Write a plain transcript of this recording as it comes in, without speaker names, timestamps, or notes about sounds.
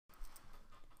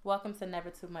Welcome to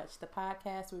Never Too Much, the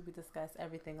podcast where we discuss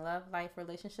everything love, life,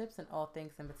 relationships, and all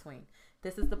things in between.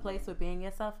 This is the place where being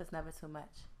yourself is never too much.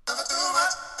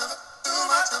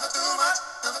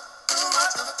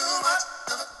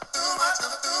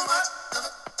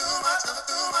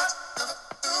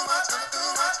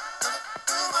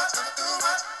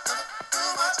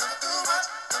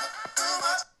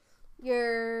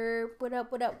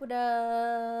 What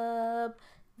up?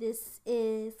 This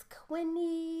is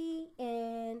Quinny,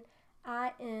 and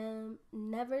I am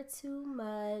never too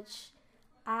much.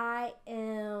 I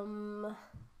am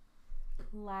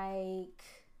I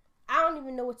don't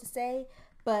even know what to say,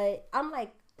 but I'm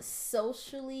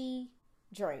socially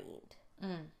drained.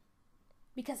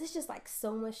 Because it's just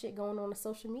so much shit going on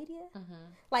social media.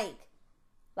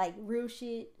 Like real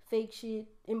shit, fake shit,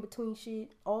 in between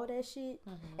shit, all that shit.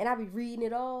 And I be reading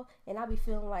it all, and I be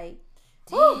feeling like,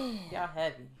 damn. Y'all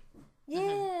heavy.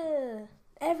 Yeah,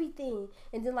 everything.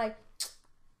 And then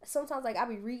sometimes I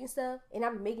be reading stuff, and I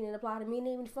be making it apply to me, and it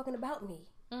ain't even fucking about me.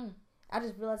 I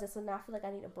just realized that, so now I feel like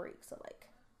I need a break. So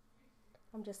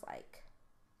I'm just I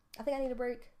think I need a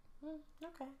break.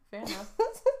 Okay, fair enough.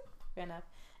 Fair enough.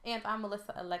 And I'm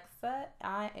Melissa Alexa.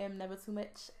 I am never too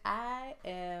much.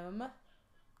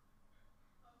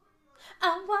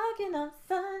 I'm walking on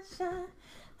sunshine.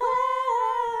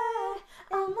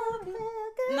 I'm walking.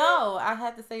 No, I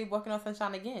had to say walking on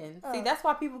sunshine again. See, that's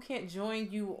why people can't join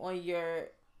you on your.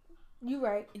 You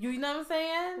right. You know what I'm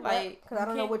saying? Because I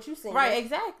don't know what you singing. Right,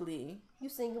 exactly. You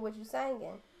singing what you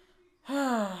singing.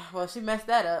 Well, she messed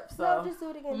that up. So no, just do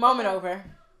it again. Moment over.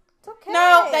 It's okay.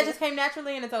 No, that just came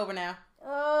naturally, and it's over now.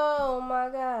 Oh my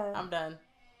god. I'm done.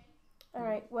 All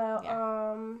right. Well,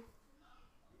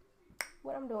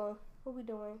 what I'm doing? What we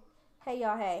doing? Hey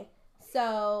y'all. Hey.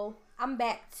 So I'm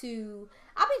back to.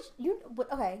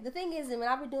 Okay. The thing is, when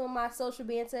I be doing my social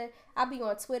banter, I be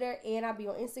on Twitter and I be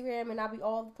on Instagram and I be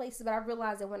all the places. But I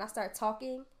realize that when I start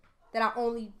talking, that I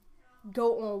only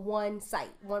go on one site,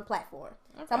 one platform.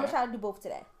 Okay. So I'm gonna try to do both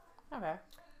today. Okay.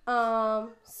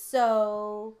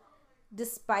 So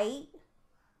despite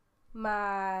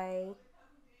my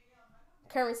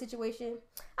current situation,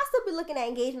 I still be looking at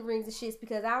engagement rings and shits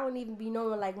because I don't even be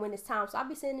knowing when it's time. So I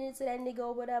be sending it to that nigga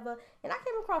or whatever, and I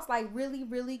came across really,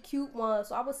 really cute ones.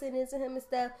 So I was sending it to him and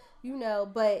stuff,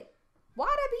 But why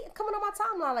they be coming on my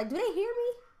timeline? Do they hear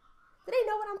me? Do they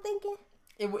know what I'm thinking?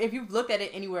 If you've looked at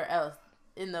it anywhere else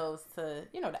in those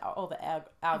all the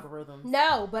algorithms.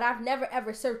 No, but I've never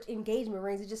ever searched engagement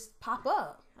rings. It just pop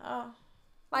up. Oh.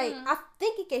 I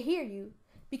think it can hear you.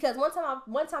 Because one time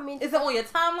is it on your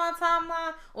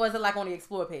timeline, or is it on the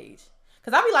explore page?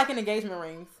 Because I be liking engagement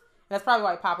rings. That's probably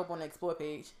why it pop up on the explore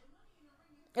page.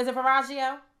 Is it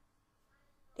Veragio?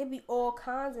 It be all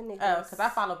kinds of niggas. Oh, because I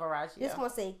follow Veragio. This one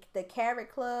say the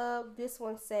Carrot Club. This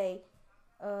one say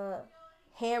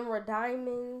Hamra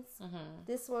Diamonds.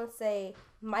 This one say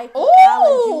Michael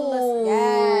Allen Julius.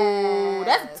 Yes.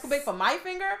 That's too big for my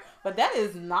finger, but that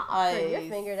is nice. For your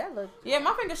finger, that look. Yeah,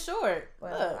 my finger's short.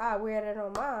 Well, I wear that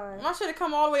on mine. Mine should have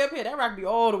come all the way up here. That rock be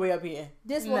all the way up here.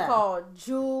 This one called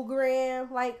Jewel Graham,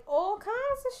 all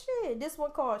kinds of shit. This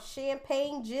one called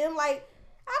Champagne Gym,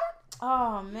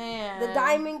 Oh man, the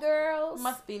Diamond Girls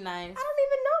must be nice. I don't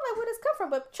even know where this come from,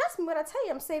 but trust me when I tell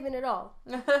you, I'm saving it all.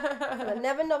 I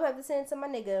never know if I have to send it to my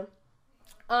nigga.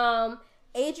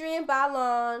 Adrienne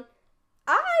Bailon,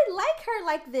 I like her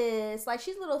like this.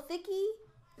 She's a little thicky.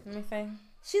 Let me see.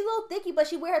 She's a little thicky, but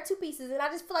she wear her two pieces, and I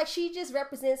just feel like she just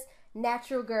represents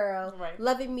natural girl, right.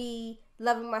 Loving me,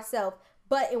 loving myself.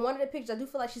 But in one of the pictures, I do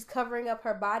feel like she's covering up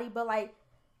her body, but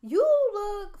you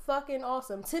look fucking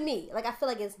awesome to me. I feel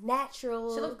like it's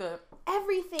natural. She looks good.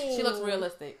 Everything. She looks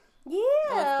realistic.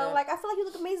 Yeah. I feel like you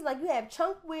look amazing. You have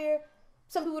chunk where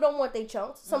some people don't want their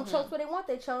chunks. Some chunks where they want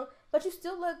their chunk. But you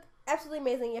still look absolutely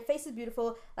amazing. Your face is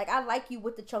beautiful. I like you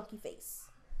with the chunky face.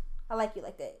 I like you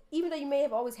like that. Even though you may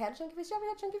have always had a chunky face. You ever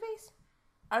had a chunky face?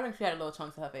 I think she had a little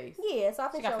chunk to her face. Yeah. So I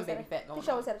think she got some baby fat going on. She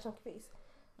always had a chunky face.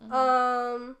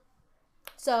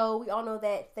 So we all know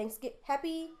that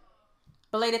happy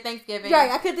belated Thanksgiving. Right,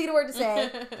 I couldn't think of the word to say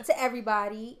to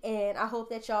everybody, and I hope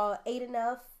that y'all ate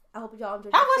enough. I hope y'all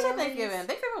enjoyed. How was your Thanksgiving?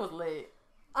 Thanksgiving was lit.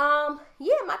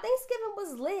 Yeah, my Thanksgiving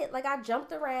was lit. I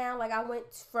jumped around. I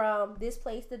went from this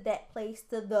place to that place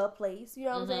to the place. You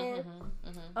know what I'm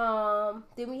saying?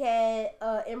 Then we had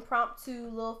impromptu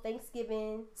little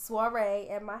Thanksgiving soiree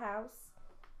at my house.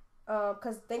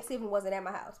 Because Thanksgiving wasn't at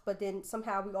my house, but then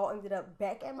somehow we all ended up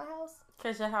back at my house.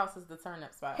 Because your house is the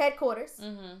turn-up spot. Headquarters.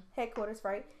 Headquarters,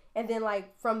 right? And then,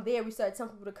 from there, we started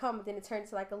telling people to come, and then it turned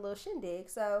into, a little shindig.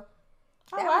 So,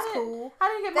 that was cool. I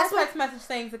didn't get my text message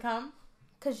saying to come.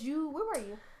 Because where were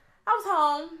you? I was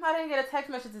home. I didn't get a text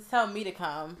message to tell me to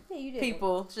come. Yeah, you did.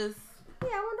 People just.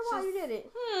 Yeah, I wonder why you did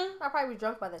it. I probably was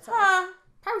drunk by that time. Huh.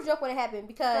 Probably was drunk when it happened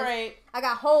because Right. I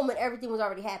got home and everything was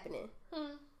already happening.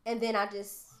 Hmm. And then I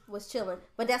just was chilling.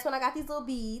 But that's when I got these little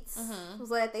beads. It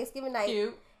was like Thanksgiving night.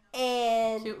 Cute.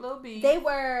 And Cute little beads. they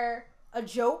were a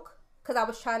joke because I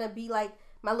was trying to be like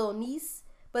my little niece.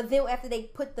 But then after they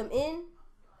put them in,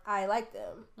 I liked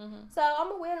them. So I'm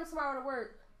going to wear them tomorrow to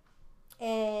work.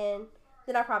 And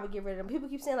then I'll probably get rid of them. People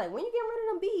keep saying, like, when you get rid of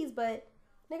them beads? But,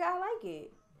 nigga, I like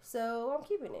it. So I'm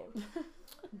keeping them.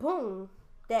 Boom.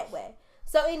 That way.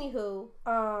 So, anywho,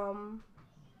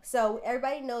 so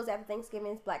everybody knows after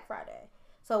Thanksgiving is Black Friday.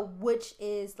 So, which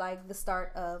is like the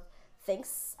start of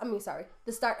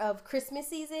the start of Christmas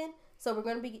season. So we're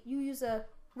gonna you use a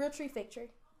real tree, fake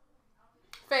tree.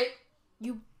 Fake.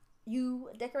 You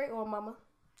decorate or mama?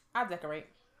 I decorate.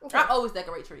 Okay. I always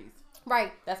decorate trees.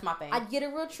 Right. That's my thing. I get a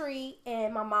real tree,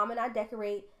 and my mom and I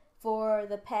decorate for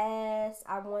the past,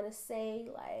 I want to say,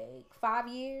 like 5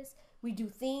 years. We do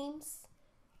themes.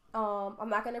 I'm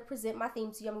not going to present my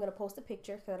theme to you. I'm going to post a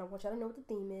picture because I don't want y'all to know what the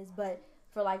theme is. But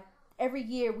for like every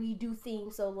year we do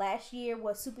themes. So last year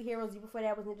was superheroes. The year before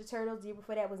that was Ninja Turtles. The year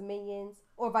before that was Minions.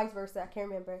 Or vice versa. I can't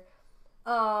remember.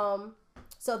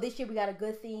 So this year we got a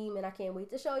good theme. And I can't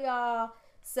wait to show y'all.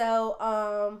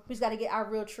 So we just got to get our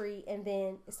real tree. And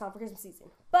then it's time for Christmas season.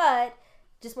 But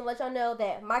just want to let y'all know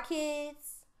that my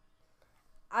kids,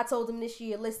 I told them this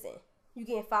year, listen, you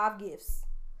getting 5 gifts.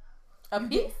 A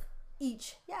piece?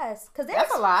 Each. Yes. Cause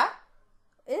that's a lot.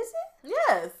 Is it?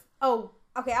 Yes. Oh,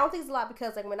 okay. I don't think it's a lot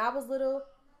because like when I was little,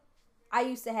 I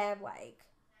used to have like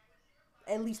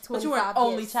at least 25 But you were an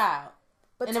only child.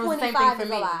 But and it was the same 25 thing is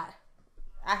for me. a lot.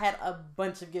 I had a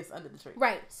bunch of gifts under the tree.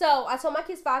 Right. So I told my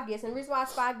kids 5 gifts. And the reason why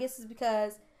it's 5 gifts is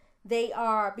because they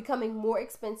are becoming more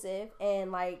expensive.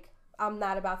 And like, I'm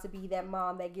not about to be that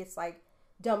mom that gets like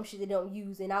dumb shit they don't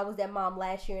use. And I was that mom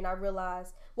last year and I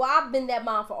realized, well, I've been that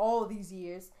mom for all these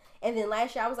years. And then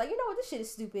last year I was like, you know what, this shit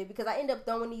is stupid because I end up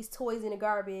throwing these toys in the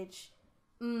garbage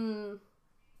a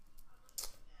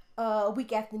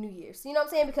week after New Year's. You know what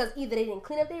I'm saying? Because either they didn't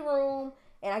clean up their room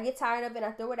and I get tired of it and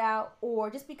I throw it out, or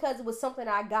just because it was something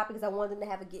I got because I wanted them to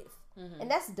have a gift. And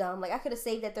that's dumb. Like I could have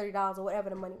saved that $30 or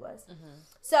whatever the money was.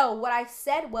 So what I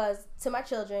said was to my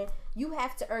children, you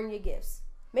have to earn your gifts.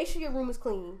 Make sure your room is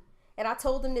clean. And I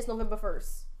told them this November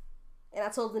 1st. And I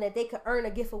told them that they could earn a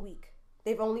gift a week.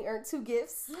 They've only earned 2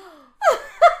 gifts.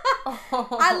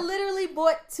 I literally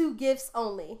bought 2 gifts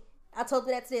only. I told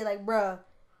them that today, like, bruh,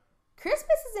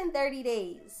 Christmas is in 30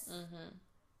 days.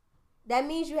 That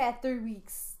means you have 3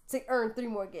 weeks to earn 3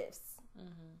 more gifts.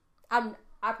 I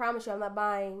promise you I'm not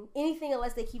buying anything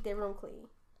unless they keep their room clean.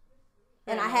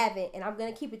 And I haven't. And I'm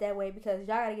going to keep it that way because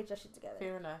y'all got to get your shit together.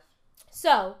 Fair enough.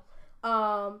 So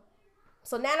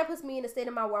Nana puts me in a state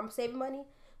of mind where I'm saving money.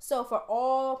 So for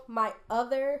all my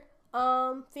other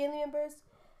family members,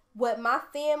 what my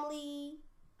family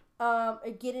are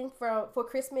getting for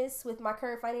Christmas with my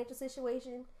current financial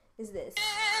situation is this.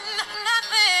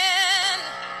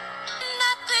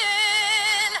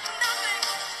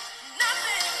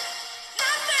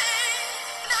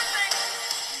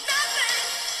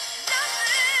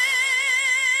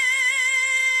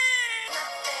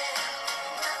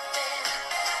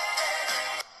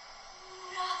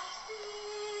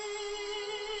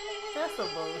 That's some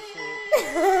bullshit.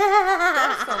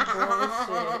 That's some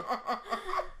bullshit.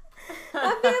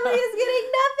 My family is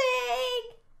getting nothing.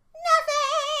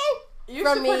 Nothing. You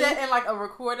should put that in like a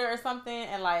recorder or something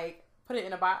and like put it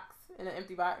in a box, in an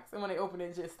empty box, and when they open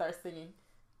it, just start singing.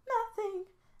 Nothing,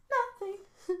 nothing,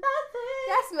 nothing.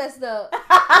 That's messed up.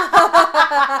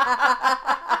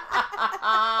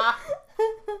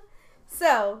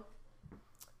 So,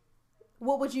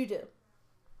 what would you do?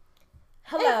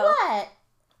 Hello. It's what?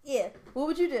 Yeah. What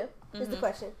would you do? Is the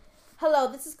question.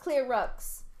 Hello, this is Clear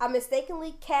Rux. I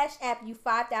mistakenly Cash App you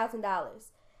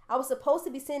 $5,000. I was supposed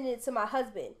to be sending it to my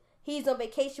husband. He's on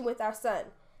vacation with our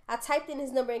son. I typed in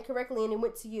his number incorrectly and it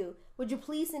went to you. Would you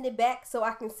please send it back so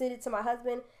I can send it to my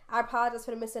husband? I apologize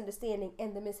for the misunderstanding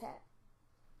and the mishap.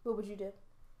 What would you do?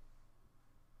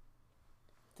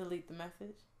 Delete the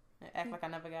message and act like I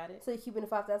never got it. So you're keeping the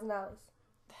 $5,000?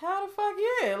 How the fuck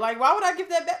yeah? Like, why would I give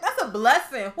that back? That's a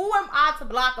blessing. Who am I to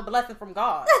block a blessing from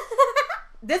God?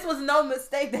 This was no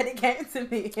mistake that it came to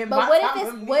me. But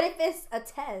what if it's a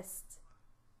test?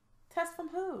 Test from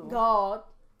who? God.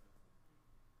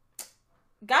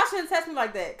 God shouldn't test me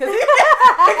like that. Because he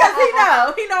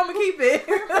know I'm going to keep it.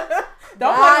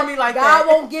 Don't put on me like that. God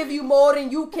won't give you more than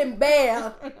you can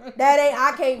bear.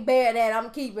 I can't bear that. I'm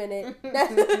keeping it.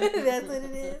 That's what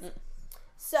it is.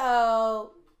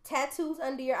 So, tattoos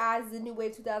under your eyes is the new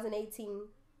wave 2018.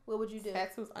 What would you do?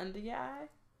 Tattoos under your eye?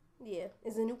 Yeah,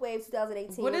 it's a new wave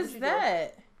 2018. What is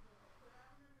that?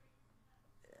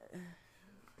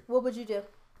 What would you do?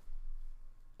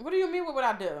 What do you mean? What would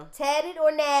I do? Tatted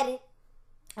or natted?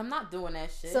 I'm not doing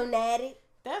that shit. So natted.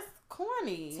 That's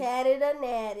corny. Tatted or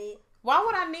natted? Why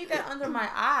would I need that under my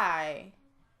eye?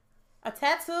 A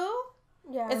tattoo?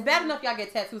 Yeah. It's bad enough y'all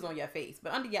get tattoos on your face,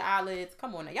 but under your eyelids,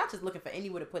 come on now. Y'all just looking for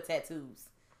anywhere to put tattoos.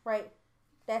 Right.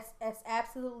 That's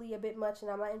absolutely a bit much,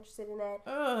 and I'm not interested in that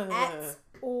Ugh. at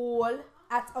all.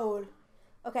 At all.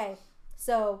 Okay,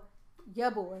 so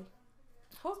your boy,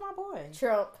 Who's my boy?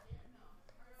 Trump.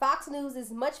 Fox News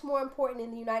is much more important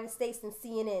in the United States than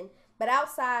CNN, but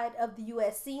outside of the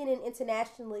U.S., CNN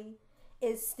internationally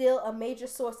is still a major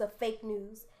source of fake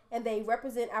news, and they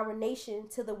represent our nation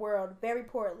to the world very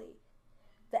poorly.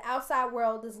 The outside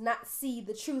world does not see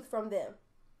the truth from them.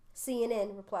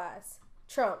 CNN replies,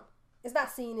 Trump, it's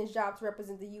not CNN's job to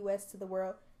represent the U.S. to the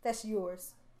world. That's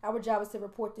yours. Our job is to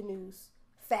report the news.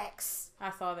 Facts.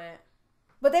 I saw that.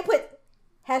 But they put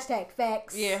hashtag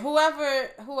facts. Yeah,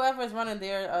 whoever's running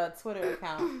their Twitter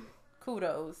account,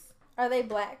 kudos. Are they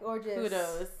black or just...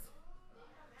 Kudos.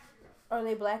 Are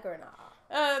they black or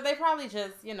not? They probably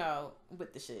just,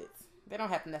 with the shits. They don't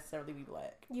have to necessarily be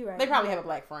black. You're right. They probably have a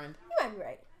black friend. You might be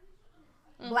right.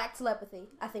 Black telepathy.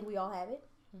 I think we all have it.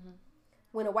 Mm-hmm.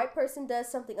 When a white person does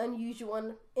something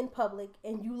unusual in public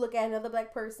and you look at another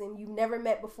black person you've never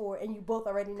met before and you both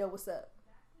already know what's up.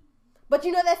 But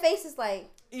you know that face is like...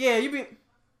 Yeah, you be...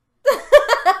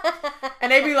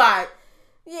 and they be like...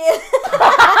 Yeah.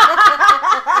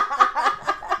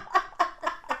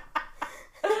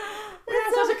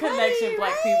 Such a connection,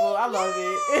 black people. I love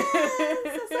it.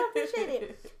 Yes, I appreciate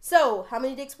it. So, how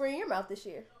many dicks were in your mouth this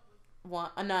year?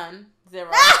 None. 0.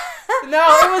 No,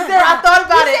 it was 0. I thought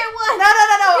about You it. said one. No.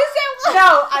 You said one. No,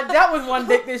 I dealt with one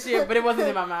dick this year, but it wasn't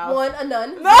in my mouth. A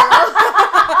none. No.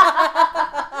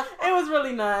 It was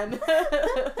really none.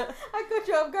 I cut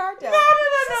you off guard though. No.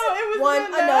 It was a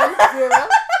none. 0.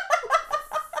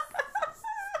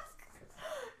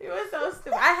 You were so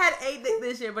stupid. I had 8 dick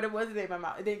this year, but it wasn't in my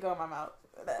mouth. It didn't go in my mouth.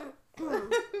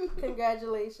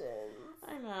 Congratulations.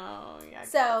 I know. Yeah,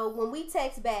 So when we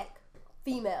text back,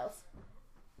 females,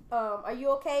 are you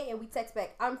okay? And we text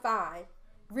back, I'm fine.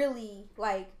 Really,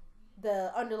 like,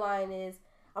 the underline is,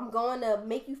 I'm going to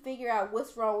make you figure out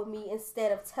what's wrong with me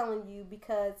instead of telling you,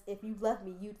 because if you love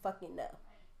me, you'd fucking know.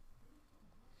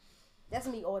 That's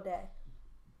me all day.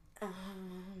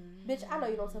 Bitch, I know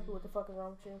you don't tell people what the fuck is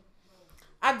wrong with you.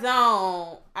 I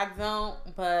don't,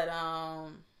 but,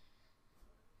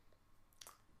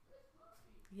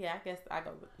 yeah, I guess I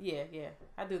go with, yeah,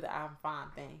 I do the I'm fine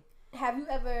thing. Have you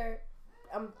ever,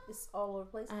 it's all over the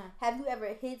place. Have you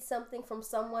ever hid something from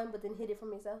someone but then hid it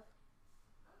from yourself?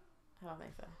 I don't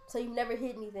think so. So you never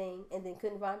hid anything and then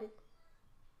couldn't find it?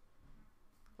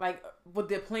 Like, with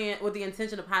the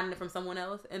intention of hiding it from someone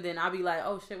else, and then I'll be like,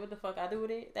 oh shit, what the fuck I do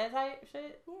with it? That type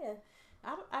shit? Yeah.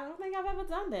 I don't think I've ever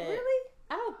done that. Really?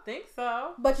 I don't think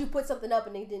so. But you put something up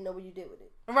and they didn't know what you did with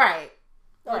it. Right.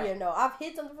 Oh, right. yeah, no. I've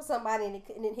hid something for somebody and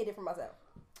then hid it for myself.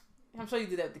 I'm sure you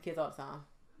do that with the kids all the time.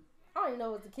 I don't even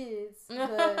know it's the kids.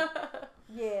 But,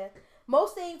 yeah.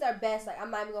 Most things are best. Like,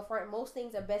 I'm not even going to front. Most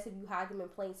things are best if you hide them in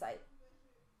plain sight.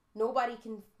 Nobody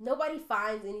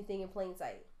finds anything in plain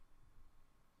sight.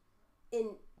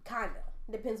 Kinda.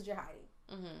 Depends what you're hiding.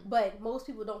 Mm-hmm. But most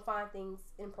people don't find things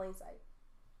in plain sight.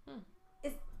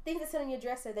 It's things that sit on your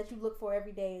dresser that you look for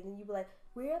every day, and then you be like,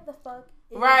 where the fuck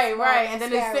is Right, my and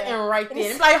then mascara? it's sitting right And there.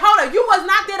 It's like, hold on, you was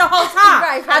not there the whole time.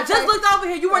 Right, I just looked over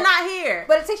here. You were not here.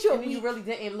 But it takes you a And then week. you really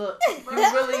didn't look. You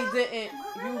really didn't.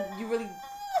 You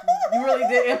really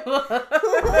didn't look.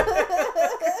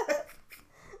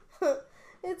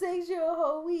 It takes you a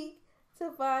whole week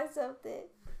to find something.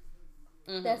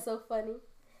 Mm-hmm. That's so funny.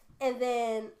 And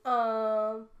then,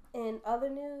 in other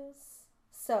news,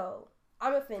 so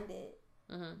I'm offended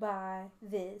by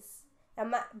this. I'm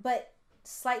not, but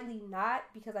slightly not,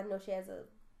 because I know she has a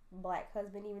black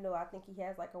husband, even though I think he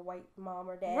has like a white mom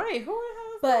or dad. Right, who the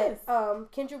hell is But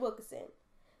this? Kendra Wilkinson.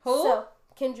 Who? So,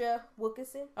 Kendra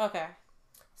Wilkinson. Okay.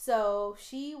 So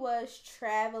she was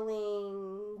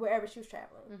traveling wherever she was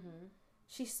traveling. Mm-hmm.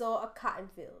 She saw a cotton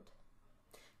field.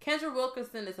 Kendra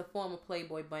Wilkinson is a former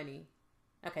Playboy bunny.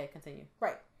 Okay, continue.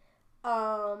 Right.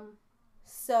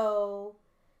 So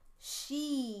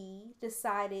she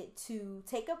decided to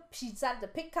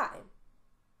pick cotton.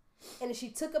 And then she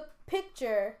took a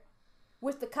picture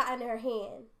with the cotton in her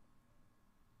hand.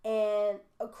 And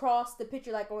across the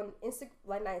picture, like on Instagram,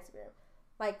 like not Instagram,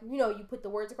 like, you know, you put the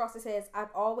words across, it says,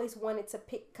 I've always wanted to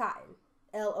pick cotton.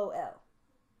 LOL.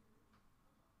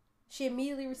 She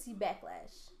immediately received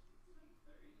backlash.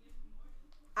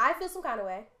 I feel some kind of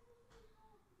way.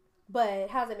 But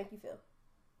how does that make you feel?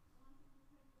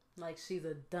 Like she's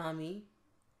a dummy.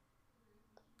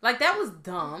 Like that was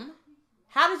dumb.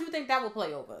 How did you think that would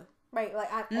play over? Right, like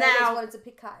I Now, always wanted to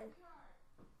pick cotton.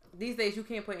 These days you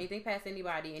can't put anything past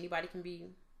anybody. Anybody can be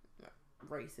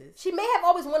racist. She may have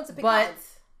always wanted to pick cotton.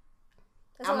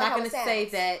 But I'm not going to say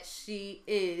that she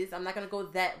is. I'm not going to go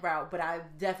that route. But I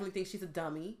definitely think she's a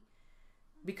dummy.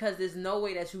 Because there's no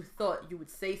way that you thought you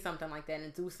would say something like that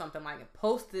and do something like it,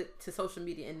 post it to social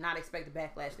media and not expect the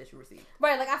backlash that you received.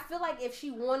 Right, like I feel like if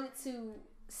she wanted to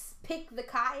pick the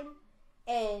cotton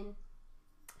and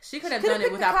she could have done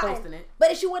it without posting it.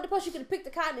 But if she wanted to post, she could have picked the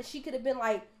cotton and she could have been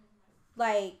like,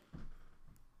 wait,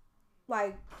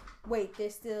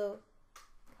 there's still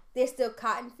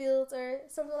cotton fields or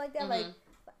something like that, like,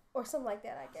 or something like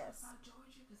that, I guess.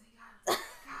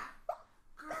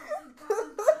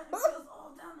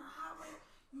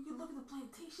 You can look at the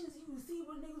plantations, you can see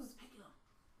where niggas was picking them.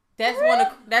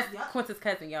 That's Quinta's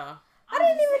cousin, y'all. I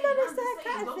didn't even know they still had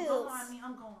cotton fields. Don't mind me,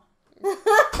 I'm going.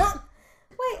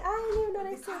 Wait, I didn't even know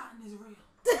they still. Cotton is real.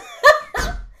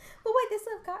 But wait, they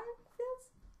still have cotton fields?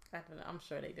 I don't know. I'm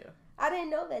sure they do. I didn't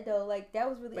know that though. Like that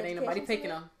was really. But ain't nobody picking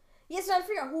them. Yes, so I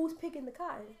figure out who's picking the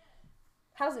cotton.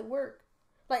 How does it work?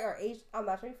 Like, are age? I'm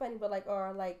not trying to be funny, but like,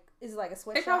 or like, is it like a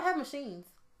sweatshop? They probably have machines.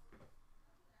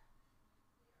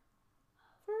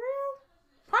 For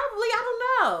real? Probably.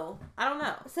 I don't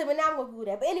know. So, but now I'm gonna Google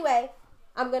that. But anyway,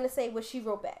 I'm gonna say what she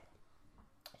wrote back.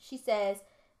 She says,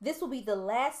 "This will be the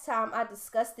last time I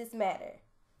discuss this matter."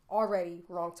 Already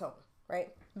wrong tone, right?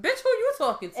 Bitch, who you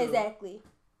talking to? Exactly.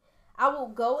 I will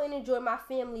go and enjoy my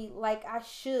family like I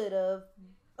should have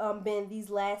been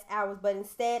these last hours, but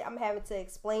instead I'm having to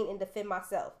explain and defend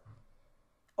myself.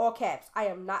 All caps, I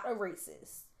am not a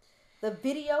racist. The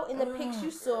video and the pics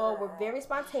you saw were very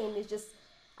spontaneous.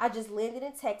 I just landed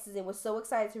in Texas and was so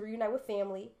excited to reunite with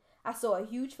family. I saw a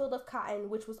huge field of cotton,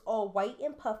 which was all white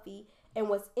and puffy, and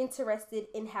was interested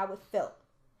in how it felt.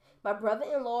 My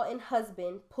brother-in-law and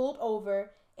husband pulled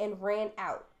over and ran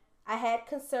out. I had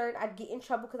concern I'd get in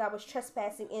trouble because I was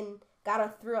trespassing and got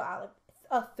a thrill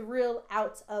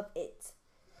out of it.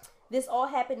 This all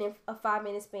happened in a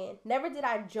 5-minute span. Never did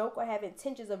I joke or have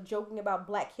intentions of joking about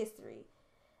Black history.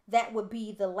 That would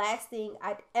be the last thing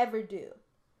I'd ever do.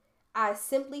 I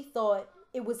simply thought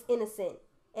it was innocent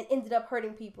and ended up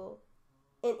hurting people.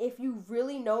 And if you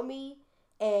really know me,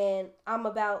 and I'm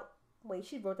about... Wait,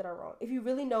 she wrote that out wrong. If you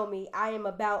really know me, I am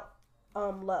about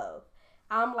love.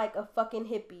 I'm like a fucking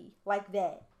hippie, like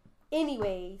that.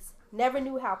 Anyways, never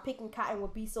knew how picking cotton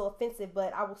would be so offensive,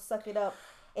 but I will suck it up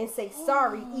and say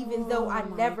sorry, even though I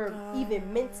never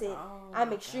even meant it.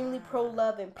 I'm extremely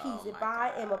pro-love and peace. If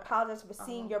I am apologizing for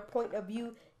seeing your point of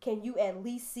view, can you at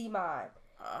least see mine?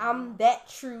 I'm that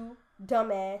true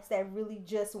dumbass that really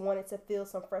just wanted to feel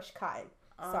some fresh cotton.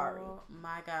 Sorry. Oh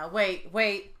my God.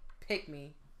 Wait. Pick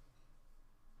me.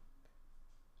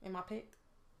 Am I picked?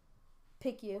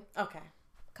 Pick you. Okay.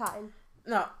 Cotton.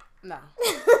 No.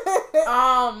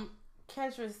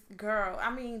 Kendra's girl.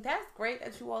 I mean, that's great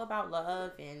that you all about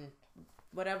love and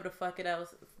whatever the fuck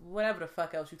else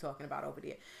you talking about over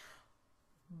there.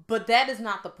 But that is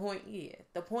not the point here.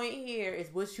 The point here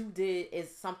is what you did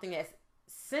is something that's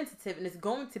sensitive, and it's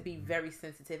going to be very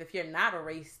sensitive. If you're not a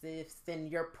racist, then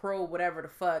you're pro whatever the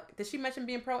fuck. Did she mention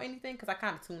being pro anything? Because I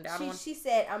kind of tuned out on. She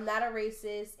said, I'm not a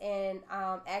racist, and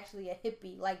I'm actually a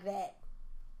hippie, like that.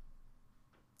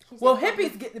 Well,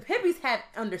 hippies have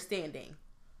understanding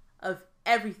of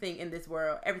everything in this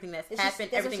world, everything that's happened,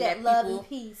 everything that people love and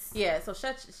peace. Yeah, so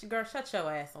shut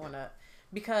your ass on up,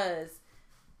 because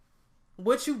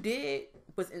what you did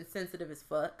was insensitive as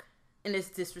fuck, and it's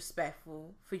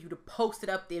disrespectful for you to post it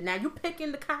up there. Now, you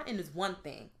picking the cotton is one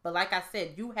thing, but like I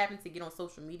said, you having to get on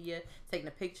social media, taking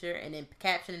a picture, and then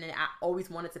captioning it, I always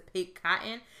wanted to pick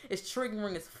cotton, is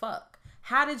triggering as fuck.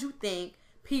 How did you think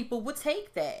people would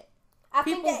take that?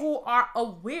 People who are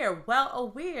well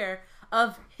aware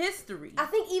of history. I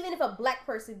think even if a Black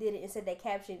person did it and said that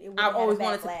caption, it would I have always had a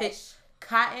wanted to pick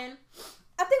cotton.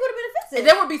 I think it would have been offensive. And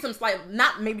there would be some slight,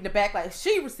 not maybe the backlash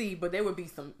she received, but there would be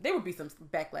some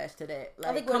backlash to that.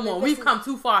 Like, come on, we've come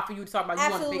too far for you to talk about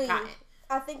you want to pick cotton.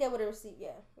 I think they would have received, yeah.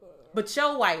 But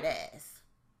your white ass,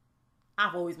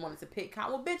 I've always wanted to pick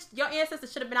cotton. Well, bitch, your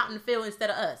ancestors should have been out in the field instead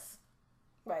of us.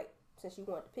 Right, since you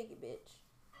wanted to pick it, bitch.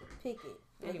 Pick it.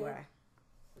 Okay? Anyway,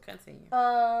 continue.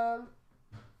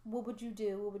 What would you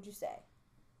do? What would you say?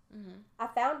 Mm-hmm. I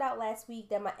found out last week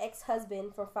that my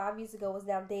ex-husband from 5 years ago was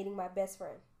now dating my best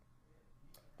friend.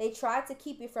 They tried to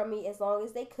keep it from me as long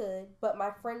as they could, but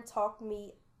my friend talked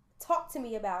to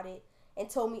me about it, and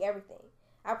told me everything.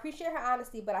 I appreciate her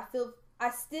honesty, but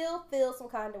I still feel some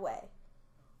kind of way.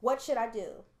 What should I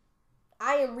do?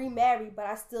 I am remarried, but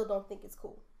I still don't think it's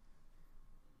cool.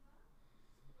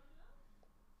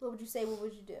 What would you say? What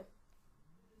would you do?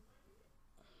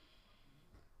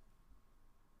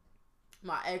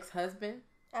 My ex-husband?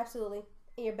 Absolutely.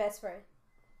 And your best friend.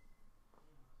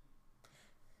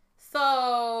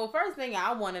 So, first thing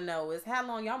I want to know is how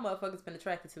long y'all motherfuckers been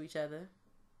attracted to each other?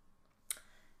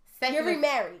 You're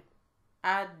remarried.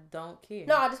 I don't care.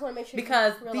 No, I just want to make sure.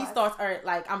 Because these thoughts are,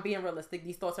 like, I'm being realistic.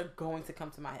 These thoughts are going to come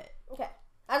to my head. Okay.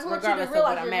 I just want you to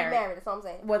realize you're married. That's all I'm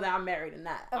saying. Whether I'm married or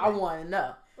not. Okay. I want to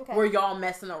know. Okay. Were y'all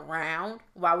messing around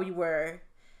while we were...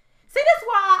 See, that's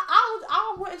why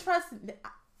I wouldn't trust...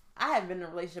 I haven't been in a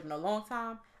relationship in a long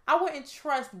time. I wouldn't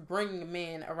trust bringing a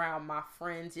man around my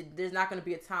friends. There's not going to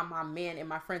be a time my man and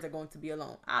my friends are going to be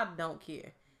alone. I don't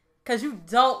care. Because you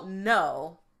don't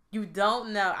know. You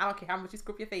don't know. I don't care how much you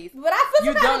screw up your face. But I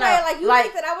feel some kind of way. Like, you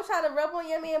think that I was trying to rub on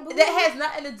your man booty? That has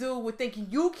nothing to do with thinking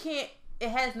you can't. It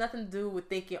has nothing to do with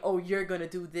thinking, oh, you're going to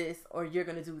do this or you're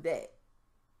going to do that.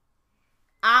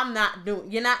 I'm not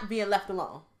doing. You're not being left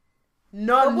alone.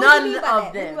 No, none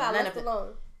of them. None of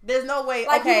them. There's no way.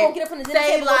 Like, okay, you won't get up from the dinner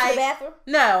table and go to the bathroom?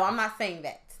 No, I'm not saying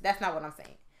that. That's not what I'm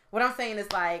saying. What I'm saying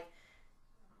is, like,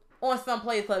 on some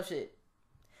Players Club shit,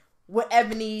 with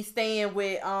Ebony staying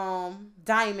with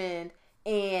Diamond,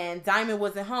 and Diamond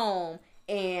wasn't home,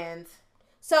 and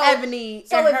so Ebony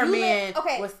and her man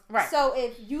was right. So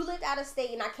if you lived out of state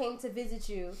and I came to visit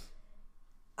you,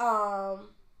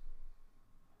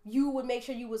 you would make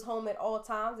sure you was home at all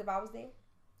times if I was there?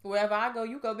 Wherever I go,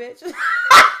 you go, bitch. Seriously?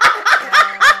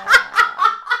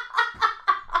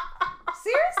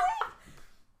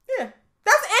 Yeah.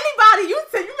 That's anybody. You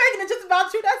making it just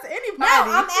about you. That's anybody. No,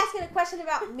 I'm asking a question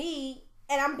about me,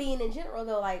 and I'm being in general,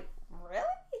 though. Like, really?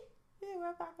 Yeah,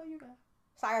 wherever I go, you go.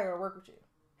 So I gotta work with you.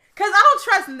 Because I don't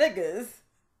trust niggas.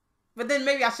 But then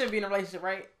maybe I shouldn't be in a relationship,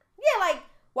 right? Yeah, like,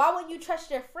 why wouldn't you trust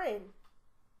your friend?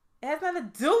 It has nothing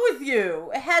to do with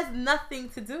you. It has nothing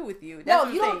to do with you. That's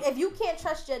no, you don't. If you can't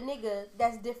trust your nigga,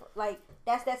 that's different. Like,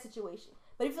 that's that situation.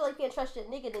 But if you feel like you can't trust your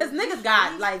nigga, because niggas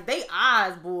got like they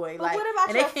eyes, boy. But like, what about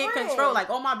and they can't control. Like,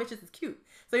 oh, my bitches is cute.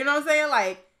 So you know what I'm saying?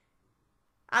 Like,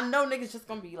 I know niggas just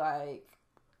gonna be like,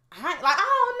 I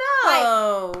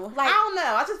don't know. Like, I don't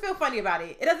know. I just feel funny about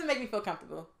it. It doesn't make me feel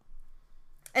comfortable.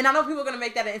 And I know people are gonna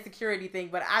make that an insecurity thing,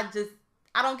 but I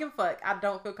don't give a fuck. I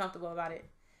don't feel comfortable about it.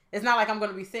 It's not like I'm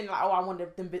gonna be sitting like, oh, I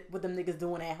wonder what them niggas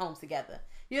doing at home together.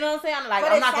 You know what I'm saying? Like,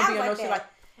 I'm not gonna be on no shit like.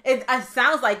 It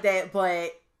sounds like that,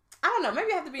 but I don't know.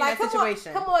 Maybe I have to be like, in that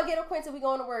situation. Come on, get acquainted. We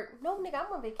going to work. No, nigga,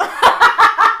 I'm on vacation.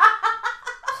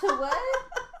 What?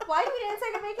 Why you didn't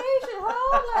take a vacation, ho?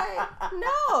 Like,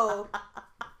 no.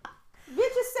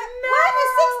 Bitch, it's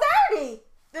 6:30.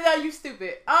 No, you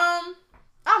stupid. I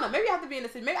don't know. Maybe I have to be in the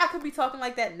city. Maybe I could be talking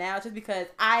like that now just because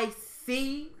I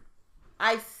see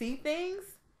things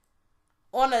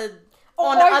on the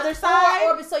other side.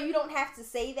 Or so you don't have to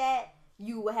say that,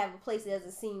 you will have a place that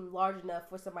doesn't seem large enough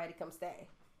for somebody to come stay.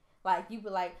 Like, you be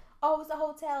like, oh, it's a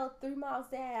hotel 3 miles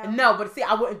down. No, but see,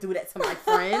 I wouldn't do that to my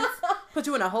friends. Put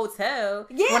you in a hotel.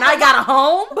 Yeah, when I got a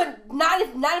home. But not if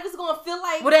it's gonna feel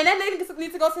like. Well, then that nigga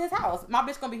needs to go to his house. My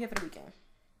bitch gonna be here for the weekend.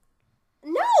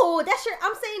 No,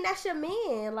 I'm saying that's your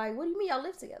man. Like, what do you mean y'all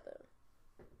live together?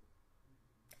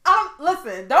 Don't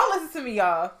listen to me,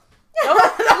 y'all. Don't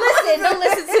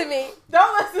listen to me.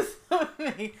 Don't listen to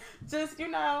me. Just,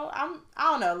 I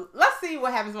don't know. Let's see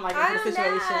what happens when I get into the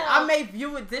situation. Know. I may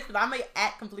view it differently. I may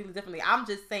act completely differently. I'm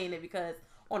just saying it because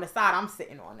on the side I'm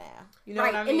sitting on now. You know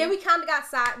what I mean? And then we kind of got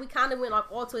side. We kind of went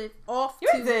off to.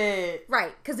 You did.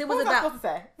 Right. Because it was what about. What was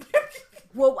I supposed to say?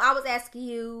 Well, I was asking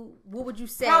you, what would you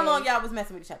say? How long y'all was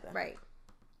messing with each other? Right.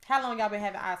 How long y'all been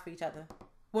having eyes for each other?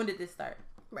 When did this start?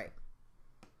 Right.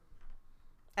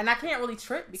 And I can't really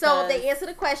trip because... So they answer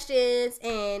the questions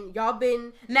and y'all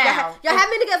been... Now... Y'all have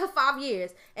been together for 5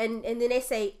 years. And then they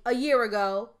say a year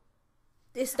ago,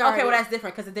 it started... Okay, well that's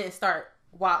different because it didn't start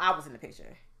while I was in the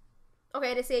picture.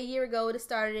 Okay, they say a year ago it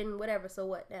started and whatever. So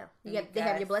what now? They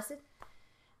have your blessing?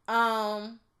 I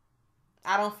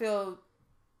don't feel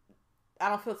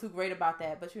too great about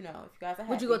that. But if you guys are happy...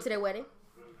 Would you go to their wedding?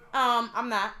 I'm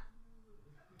not.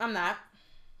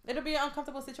 It'll be an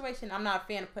uncomfortable situation. I'm not a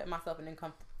fan of putting myself in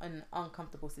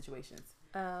uncomfortable situations.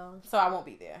 Oh. So I won't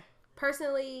be there.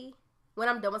 Personally, when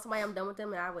I'm done with somebody, I'm done with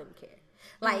them and I wouldn't care.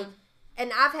 Like,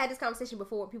 and I've had this conversation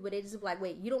before with people, they just be like,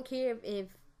 wait, you don't care if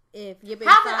your baby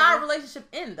How did our relationship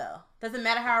end, though? Does it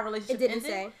matter how our relationship ended? It didn't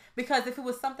say. Because if it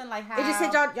was something like how... It just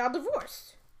said y'all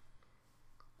divorced.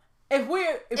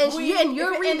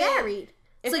 You're remarried.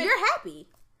 So you're happy.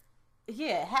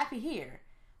 yeah, happy here.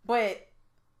 But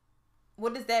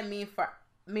what does that mean for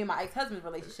me and my ex-husband's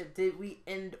relationship? Did we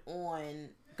end on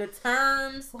good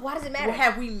terms? Why does it matter?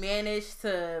 Have we managed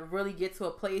to really get to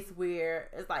a place where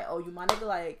it's like, oh, you my nigga,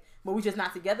 like, but we just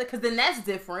not together? Because then that's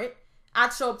different.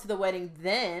 I'd show up to the wedding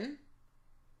then.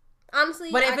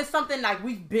 Honestly, but if it's something like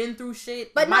we've been through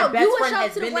shit, but my no, best you would friend show up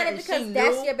has to the been wedding there because and she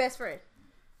that's knew. your best friend.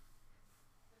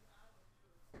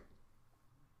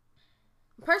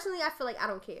 Personally, I feel like I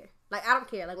don't care. Like I don't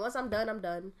care. Like once I'm done, I'm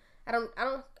done. I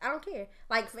don't care.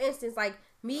 Like for instance, like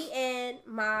me and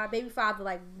my baby father,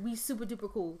 like we super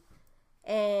duper cool,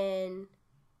 and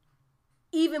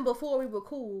even before we were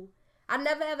cool, I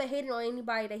never ever hated on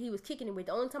anybody that he was kicking it with.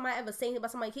 The only time I ever say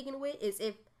about somebody kicking it with is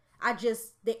if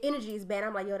the energy is bad.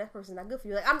 I'm like, yo, that person's not good for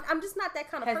you. Like I'm just not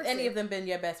that kind of person. Has any of them been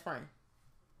your best friend?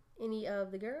 Any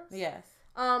of the girls? Yes.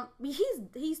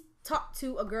 He's talked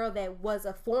to a girl that was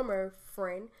a former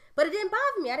friend, but it didn't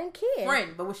bother me. I didn't care.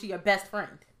 Friend, but was she your best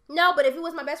friend? No, but if it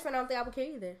was my best friend, I don't think I would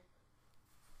care either.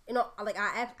 You know, like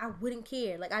I wouldn't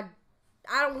care. Like I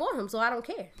don't want him, so I don't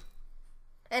care.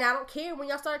 And I don't care when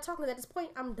y'all start talking. At this point,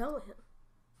 I'm done with him.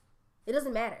 It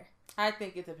doesn't matter. I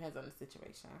think it depends on the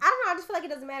situation. I don't know. I just feel like it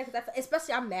doesn't matter because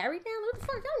especially I'm married now. What the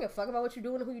fuck? I don't give a fuck about what you're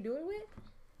doing and who you're doing it with.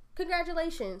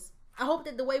 Congratulations. I hope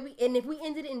that if we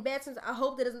ended it in bad terms, I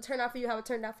hope that doesn't turn out for you how it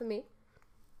turned out for me.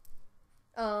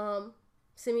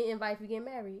 Send me an invite if you get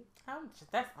married.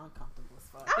 That's uncomfortable as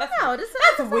fuck. I don't know.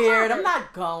 That's weird. I'm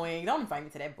not going. Don't invite me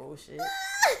to that bullshit. No,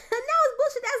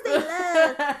 it's bullshit.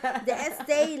 That's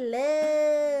they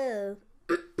love.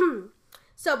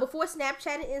 So before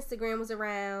Snapchat and Instagram was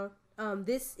around,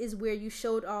 this is where you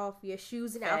showed off your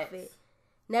shoes and outfit.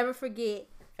 Never forget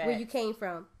where you came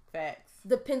from. Facts.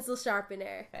 The pencil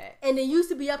sharpener. Facts. And they used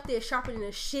to be up there sharpening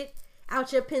the shit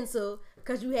out your pencil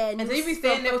because you had new and then you be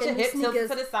standing there with your hips tilted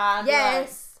to the side.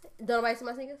 Yes. Don't nobody see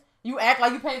my sneakers? You act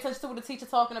like you paying attention to what the teacher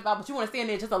talking about, but you want to stand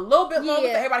there just a little bit longer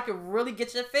so everybody can really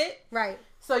get your fit. Right.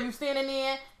 So you standing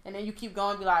there, and then you keep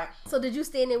going, be like. So did you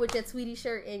stand there with your Tweety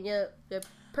shirt and your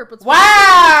purple Tweety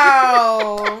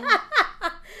Wow!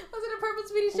 Was it a purple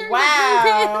Tweety shirt?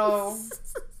 Wow!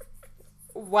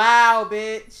 Wow,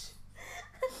 bitch.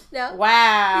 No.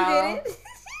 Wow. You did it?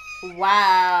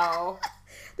 Wow.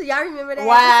 Do y'all remember that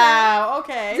episode?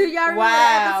 Okay. Do y'all remember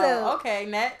that episode? Okay,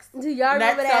 next. Do y'all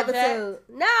remember that episode?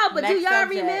 No, but do y'all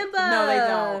remember? No, they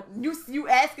don't. You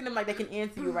asking them like they can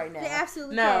answer you right now. They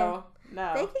absolutely can.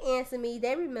 No. They can answer me.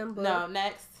 They remember. No,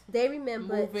 next. They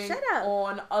remember. Moving Shut up.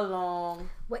 on along.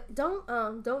 Wait, don't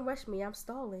rush me. I'm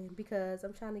stalling because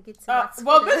I'm trying to get to my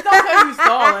well, bitch, don't say you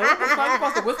stalling. You're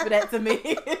supposed to whisper that to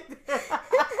me.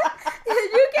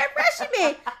 You kept rushing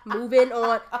me. Moving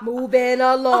along,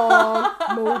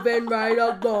 moving right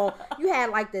along. You had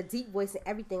like the deep voice and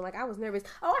everything. Like I was nervous.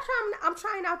 Oh, I'm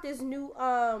trying out this new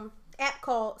app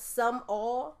called Some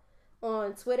All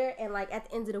on Twitter, and like at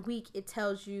the end of the week, it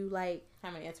tells you like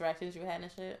how many interactions you had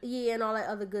and shit. Yeah, and all that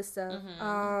other good stuff.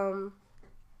 Mm-hmm.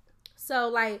 So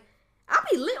like I'll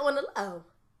be lit on the low,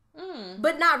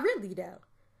 but not really though.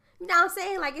 You know what I'm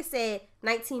saying? Like it said,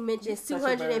 19 mentions,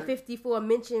 254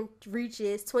 mention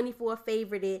reaches, 24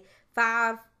 favorited,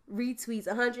 5 retweets,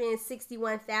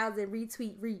 161,000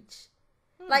 retweet reach.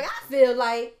 Like I feel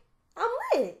like I'm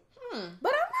lit,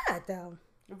 but I'm not though.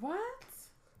 What?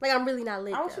 Like I'm really not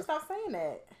lit. Why would you stop saying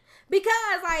that?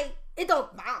 Because like it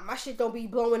don't, my shit don't be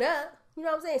blowing up. You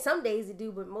know what I'm saying? Some days it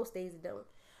do, but most days it don't.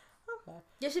 Okay.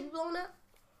 Your shit be blowing up?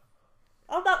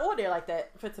 I'm not on there like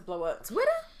that for it to blow up. Twitter?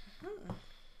 I'm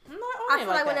not on I there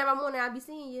feel like that. whenever I'm on there, I be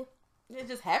seeing you. It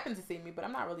just happened to see me, but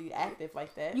I'm not really active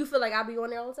like that. You feel like I be on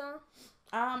there all the time?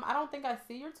 I don't think I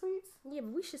see your tweets. Yeah,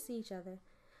 but we should see each other.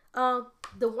 I want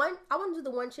to do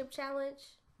the one chip challenge,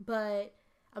 but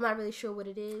I'm not really sure what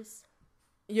it is.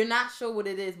 You're not sure what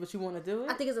it is, but you want to do it?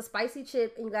 I think it's a spicy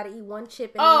chip, and you got to eat one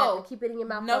chip, and you have to keep it in your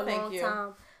mouth for a long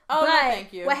time. Oh, but no,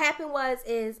 thank you. What happened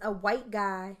is a white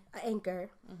guy, an anchor,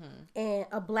 and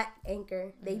a black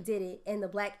anchor, they did it. And the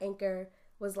black anchor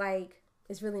was like,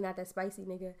 it's really not that spicy,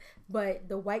 nigga. But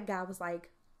the white guy was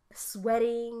like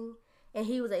sweating. And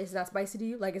he was like, it's not spicy to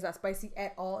you? Like, it's not spicy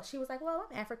at all. She was like, well,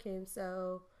 I'm African,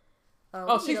 so...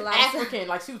 she's African.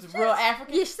 Like, she was real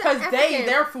African? Yeah, because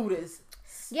their food is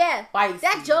spicy.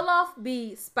 That jollof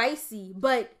be spicy,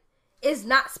 but... It's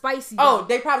not spicy. Oh,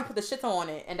 they probably put the shito on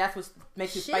it, and that's what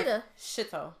makes it spicy.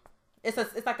 Shito. It's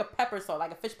like a pepper sauce,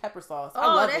 like a fish pepper sauce. Oh,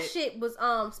 I love that shit was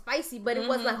spicy, but it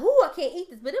wasn't like, ooh, I can't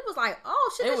eat this. But it was like,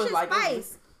 oh shit, this shit like,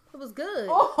 spice. It was good.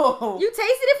 Oh, you tasted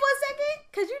it for a second,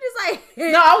 cause you just like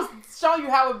no, I was showing you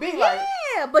how it be. Like,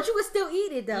 Yeah, but you would still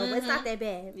eat it though. But it's not that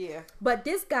bad. Yeah. But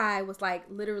this guy was like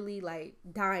literally like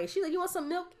dying. She was like, "You want some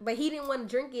milk?" But he didn't want to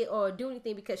drink it or do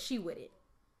anything because she wouldn't.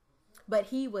 But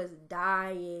he was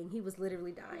dying. He was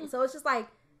literally dying. So it's just like,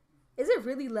 is it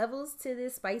really levels to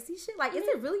this spicy shit? Like, is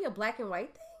it really a black and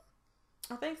white thing?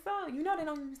 I think so. You know they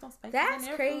don't use no spices. That's in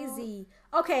their crazy.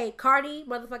 Okay, Cardi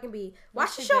motherfucking B. Why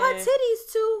What she she show her did?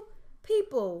 titties to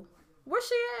people? Where's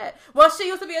she at? Well, she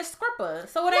used to be a stripper,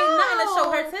 so it ain't nothing to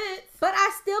show her No. tits. But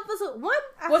I still feel so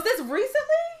Was this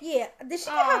recently? yeah. Did she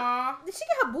Aw. get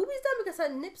her boobies done because her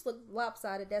nips look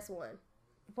lopsided? That's one.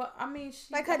 Well, I mean,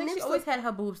 Like, I her think she nips always look- had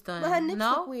her boobs done. But her nips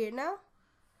no? look weird, no?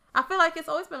 I feel like it's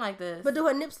always been like this. But do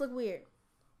her nips look weird?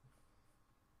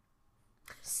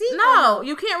 See? no,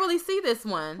 you can't really see this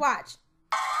one. Watch.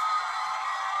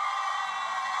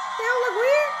 They don't look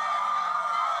weird?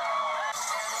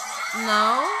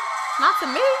 No, not to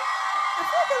me. I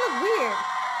feel like they look weird.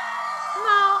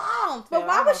 No, I don't. But feel-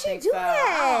 why I would don't she think do so.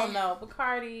 that? I don't know,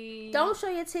 Bacardi. Don't show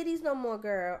your titties no more,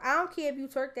 girl. I don't care if you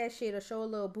twerk that shit or show a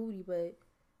little booty, but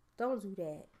don't do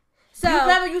that. So You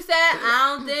remember you said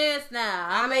I don't dance now.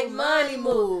 I make money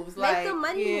moves. Make Like, the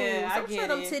money yeah, moves. I Don't show get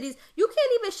them it. titties. You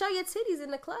can't even show your titties in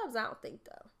the clubs. I don't think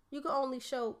though. You can only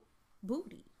show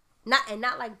booty, not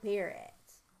like bare ass.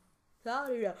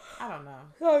 Sorry, yeah. I don't know.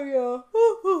 Sorry, y'all.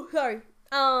 Ooh, sorry.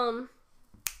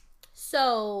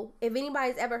 So if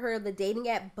anybody's ever heard of the dating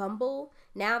app Bumble,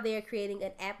 now they're creating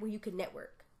an app where you can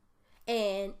network,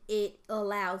 and it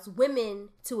allows women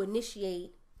to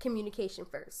initiate communication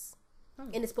first.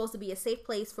 And it's supposed to be a safe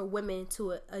place for women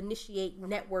to initiate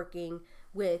networking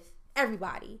with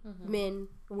everybody, men,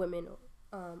 women,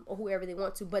 or whoever they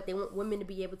want to. But they want women to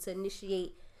be able to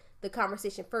initiate the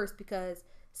conversation first, because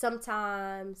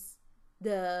sometimes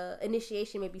the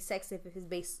initiation may be sexist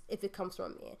if it comes from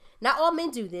a man. Not all men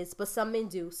do this, but some men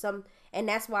do. And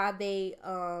that's why they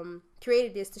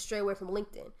created this to stray away from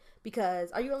LinkedIn.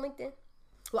 Because are you on LinkedIn?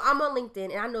 Well, I'm on LinkedIn,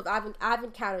 and I know I've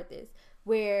encountered this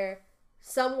where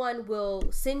someone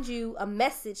will send you a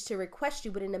message to request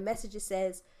you, but in the message it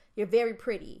says, "You're very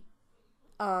pretty.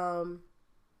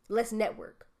 Let's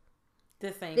network."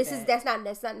 This ain't. That's not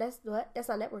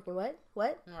networking.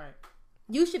 What? Right.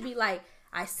 You should be like,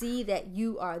 "I see that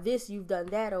you are this, you've done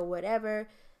that, or whatever.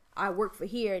 I work for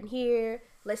here and here.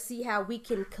 Let's see how we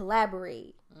can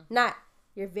collaborate." Not,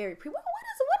 "You're very pretty." What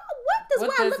does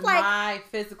What I does look like? my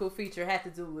physical feature have to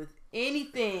do with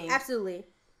anything Absolutely.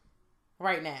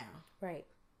 right now? Right.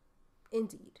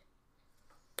 Indeed.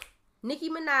 Nicki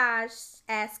Minaj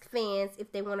asked fans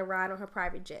if they want to ride on her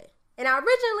private jet. And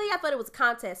originally I thought it was a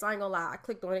contest, so I ain't gonna lie. I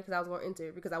clicked on it because I was going to enter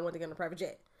it because I wanted to get on a private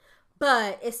jet.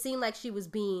 But it seemed like it was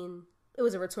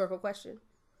a rhetorical question.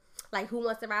 Like, who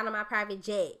wants to ride on my private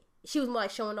jet? She was more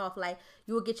like showing off, like,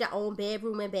 you will get your own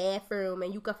bedroom and bathroom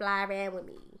and you can fly around with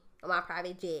me on my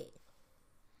private jet.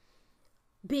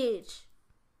 Bitch.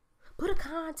 Put a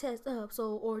contest up,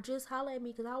 or just holler at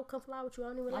me because I will come fly with you. I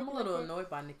don't even like I'm a you little like that. annoyed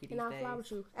by Nicki these And I'll days. fly with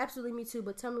you. Absolutely, me too.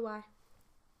 But tell me why.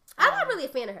 I'm not really a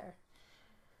fan of her.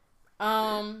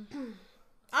 I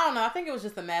don't know. I think it was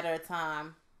just a matter of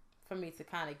time for me to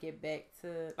kind of get back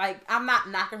to, like, I'm not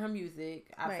knocking her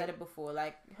music. I've said it before.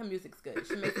 Like, her music's good.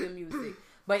 She makes good music.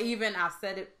 But even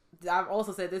I've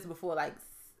also said this before, like,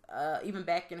 even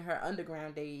back in her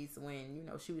underground days when, you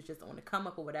know, she was just on the come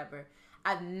up or whatever.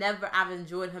 I've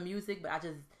enjoyed her music, but I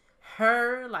just,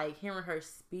 hearing her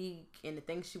speak and the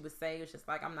things she would say, it's just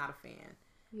like, I'm not a fan.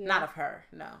 Yeah. Not of her,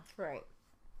 no. Right.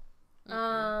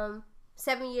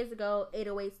 7 years ago,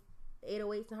 808s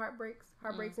and Heartbreaks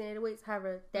and 808s,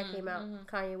 however that came out,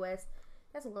 Kanye West.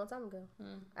 That's a long time ago.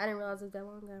 I didn't realize it was that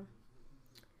long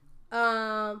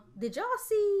ago. Did y'all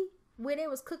see where they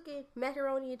was cooking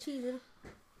macaroni and cheese and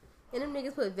them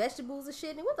niggas put vegetables and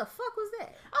shit in it? What the fuck was that?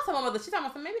 I was telling my mother, she talking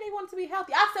about maybe they wanted to be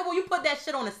healthy. I said, well, you put that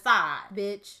shit on the side.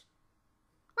 Bitch.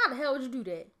 Why the hell would you do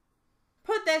that?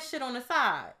 Put that shit on the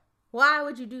side. Why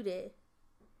would you do that?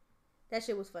 That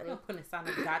shit was funny. You don't put inside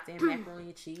no goddamn macaroni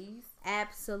and cheese.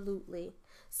 Absolutely.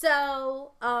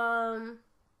 So, I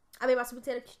made my sweet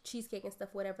potato cheesecake and stuff,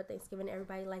 whatever, for Thanksgiving.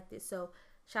 Everybody liked it. So,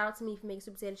 shout out to me for making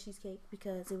sweet potato cheesecake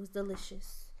because it was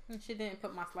delicious. And she didn't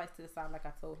put my slice to the side like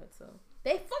I told her to.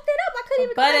 They fucked it up. I couldn't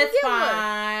even But come and it's get one.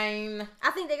 fine.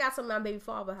 I think they got some in my baby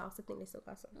father house. I think they still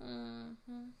got some.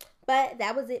 Mm-hmm. But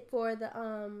that was it for the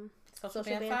Social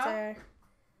social banter. banter.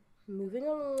 Moving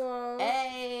along.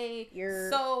 Hey.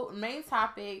 Your- So, main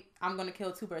topic, I'm going to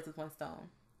kill two birds with one stone.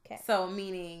 Okay. So,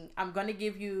 meaning, I'm going to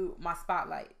give you my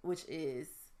spotlight, which is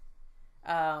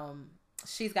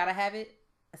She's Gotta Have It,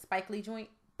 a Spike Lee joint.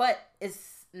 But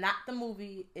it's not the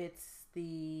movie. It's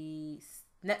the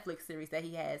Netflix series that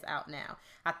he has out now.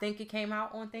 I think it came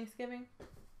out on Thanksgiving.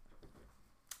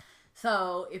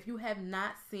 So if you have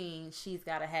not seen She's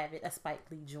Gotta Have It, a Spike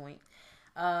Lee joint,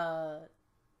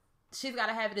 She's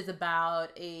Gotta Have It is about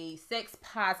a sex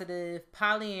positive,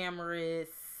 polyamorous.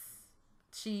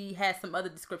 She has some other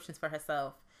descriptions for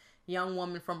herself. Young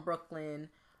woman from Brooklyn.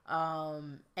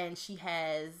 And she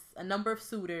has a number of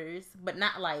suitors, but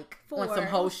not like on some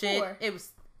whole shit.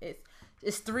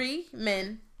 It's 3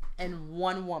 men and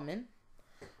 1 woman.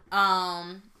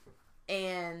 And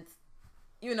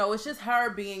you know, it's just her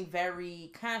being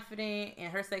very confident in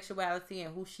her sexuality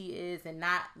and who she is, and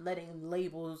not letting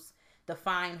labels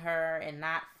define her, and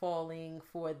not falling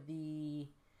for the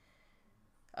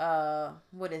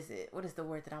what is it? What is the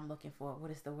word that I'm looking for?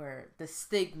 What is the word? The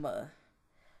stigma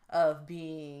of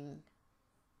being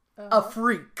a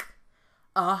freak,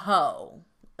 a hoe,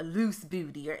 a loose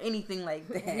booty, or anything like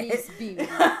that. Loose booty.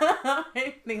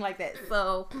 Anything like that.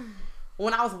 So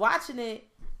when I was watching it,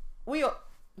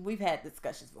 we've had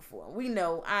discussions before. We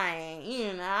know I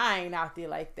ain't out there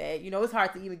like that. You know, it's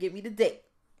hard to even get me to date.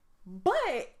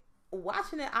 But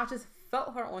watching it, I just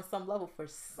felt her on some level for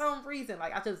some reason.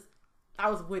 Like I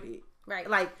was with it. Right.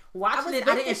 Like watching it,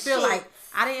 I didn't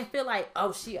feel like,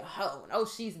 oh, she a hoe, and oh,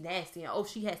 she's nasty, and oh,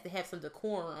 she has to have some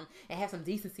decorum and have some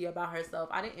decency about herself.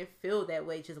 I didn't feel that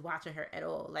way just watching her at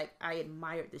all. Like, I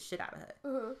admired the shit out of her.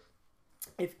 Mm-hmm.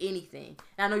 If anything.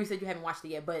 And I know you said you haven't watched it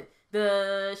yet, but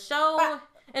the show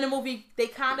and the movie, they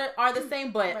kind of are the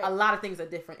same, but a lot of things are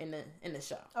different in the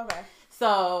show. Okay.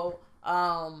 So,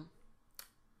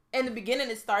 in the beginning,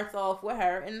 it starts off with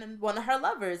her and one of her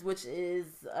lovers, which is,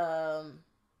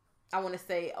 I want to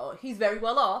say, he's very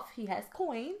well off. He has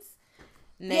coins.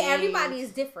 Yeah, everybody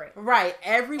is different. Right.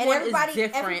 Everyone is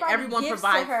different. Everyone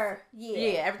provides her.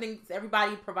 Yeah.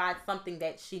 Everybody provides something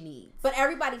that she needs. But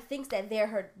everybody thinks that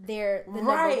they're the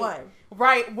number one.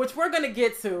 Right. Which we're going to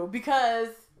get to, because,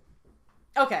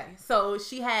 okay, so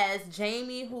she has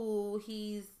Jamie, who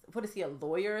what is he, a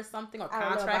lawyer or something, or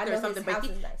contractor or something? But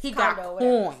he got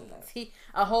coins.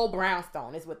 A whole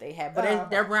brownstone is what they have, but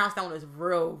their brownstone is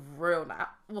real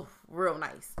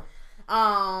nice.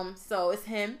 So it's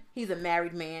him. He's a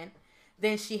married man.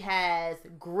 Then she has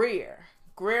Greer.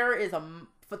 Greer is a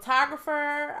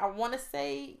photographer. I want to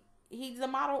say he's a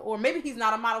model, or maybe he's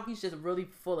not a model. He's just really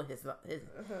full of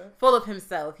full of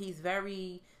himself. He's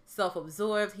very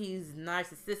self-absorbed. He's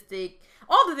narcissistic.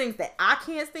 All the things that I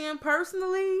can't stand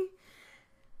personally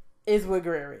is what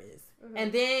Greer is. Mm-hmm.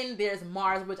 And then there's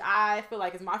Mars, which I feel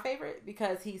like is my favorite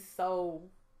because he's so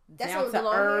down to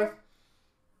earth.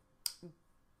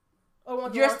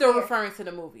 You're still referring to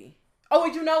the movie. Oh,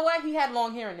 and you know what? He had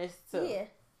long hair in this too. Yeah.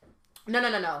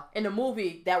 No. In the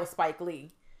movie, that was Spike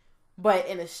Lee. But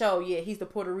in the show, he's the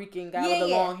Puerto Rican guy with the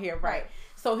long hair. Right.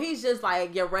 So he's just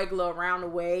like your regular around the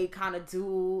way kind of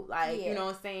dude. Like, you know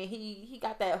what I'm saying? He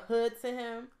got that hood to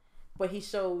him. But he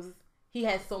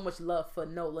has so much love for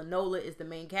Nola. Nola is the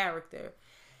main character.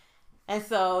 And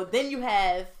so then you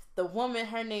have the woman,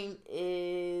 her name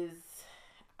is,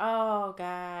 oh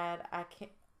God,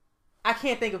 I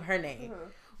can't think of her name. Mm-hmm.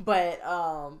 But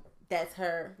that's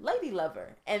her lady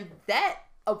lover. And that,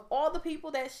 of all the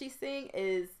people that she's seeing,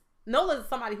 is Nola is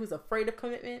somebody who's afraid of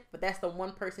commitment, but that's the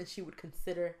one person she would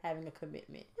consider having a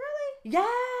commitment. Really?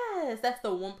 Yes, that's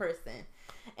the one person.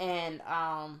 And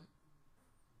I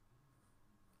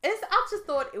just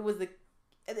thought it was a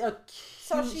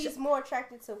so she's more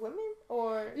attracted to women,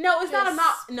 or no? It's not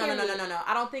about no.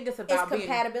 I don't think it's about it's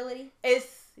compatibility.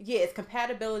 It's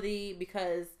compatibility,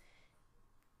 because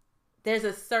they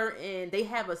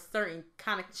have a certain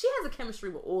kind of, she has a chemistry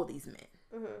with all these men,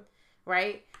 mm-hmm.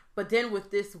 right? But then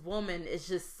with this woman, it's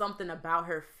just something about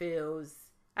her feels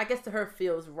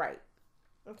right.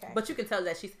 Okay. But you can tell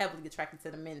that she's heavily attracted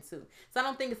to the men too. So I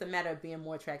don't think it's a matter of being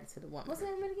more attracted to the woman. What's the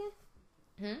name of it again?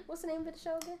 What's the name of the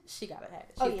show again? She Gotta Have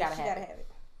It. She gotta have it.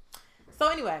 So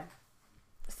anyway,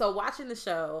 watching the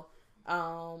show,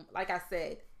 like I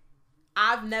said,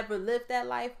 I've never lived that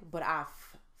life, but I've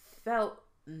felt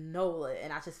Nola,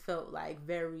 and I just felt like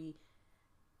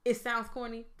it sounds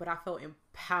corny, but I felt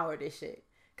empowered as shit.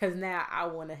 Cause now I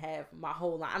want to have my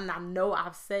whole line. I mean, I know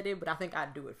I've said it, but I think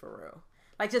I'd do it for real.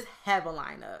 Like, just have a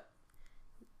lineup.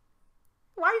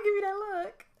 Why you give me that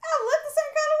look? I looked a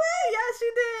certain kind of way. Yes,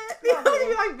 you did.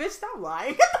 You're like, bitch, stop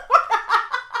lying.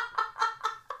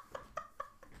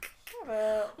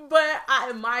 But I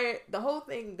admire, the whole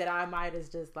thing that I admired is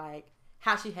just like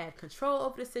how she had control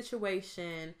over the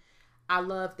situation. I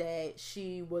love that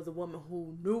she was a woman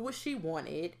who knew what she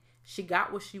wanted. She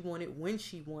got what she wanted when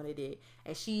she wanted it,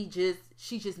 and she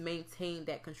just maintained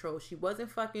that control. She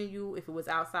wasn't fucking you if it was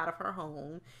outside of her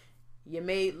home. You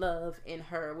made love in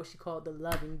her, what she called the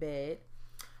loving bed.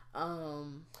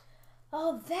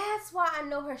 Oh, that's why I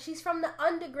know her. She's from the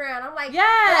underground. I'm like, Yes.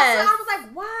 that's why I was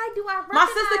like, why do I recognize My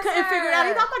sister couldn't her? figure it out.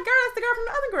 He's like, my girl, that's the girl from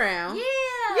the underground. Yeah.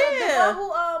 Yeah. The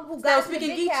girl who That got was to the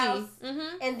speaking big Geechee. house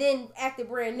Mm-hmm. and then acted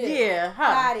brand new. Yeah,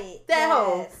 huh. Got it. That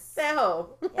hoe. Yes. That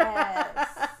hoe.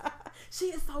 Yes. She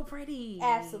is so pretty.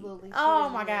 Absolutely. She Oh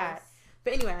really my God. is.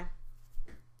 But anyway,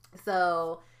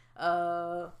 so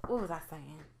what was I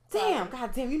saying? Damn,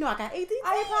 God damn, you know I got ADD.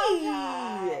 I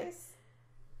apologize.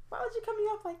 Why would you cut me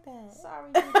off like that?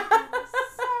 Sorry, Buddha.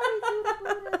 Sorry,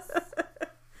 Buddha.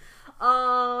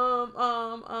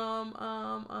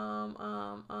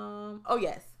 Oh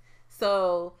yes.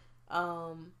 So,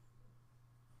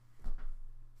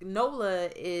 Nola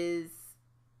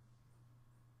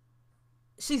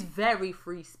she's very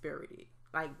free spirited,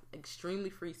 like extremely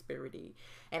free spirited,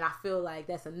 and I feel like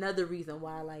that's another reason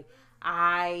why, like,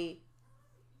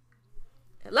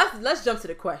 let's jump to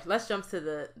the question. Let's jump to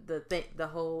the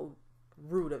whole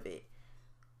root of it.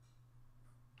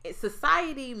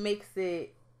 Society makes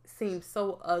it seem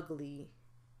so ugly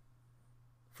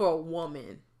for a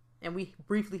woman, and we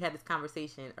briefly had this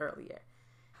conversation earlier.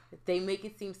 They make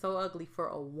it seem so ugly for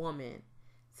a woman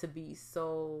to be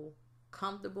so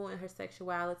comfortable in her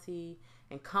sexuality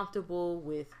and comfortable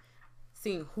with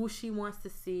seeing who she wants to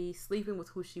see, sleeping with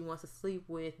who she wants to sleep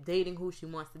with, dating who she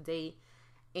wants to date,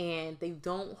 and they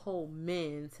don't hold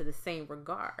men to the same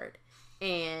regard.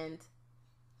 And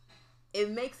it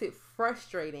makes it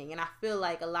frustrating. And I feel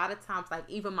like a lot of times, like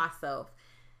even myself,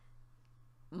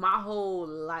 my whole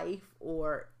life,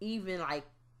 or even like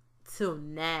till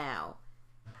now,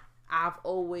 I've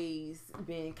always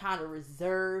been kind of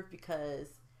reserved, because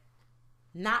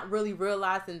not really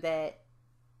realizing that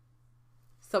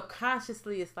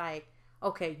subconsciously it's like,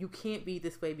 okay, you can't be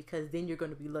this way because then you're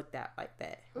going to be looked at like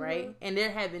that, right? Mm-hmm. And there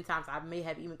have been times I may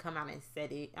have even come out and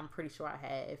said it. I'm pretty sure I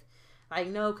have. Like,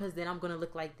 no, because then I'm going to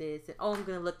look like this, and oh, I'm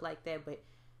going to look like that. But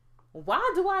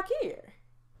why do I care?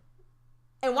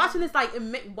 And watching this, like,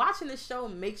 watching this show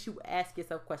makes you ask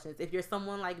yourself questions. If you're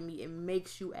someone like me, it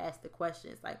makes you ask the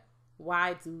questions, like,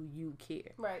 why do you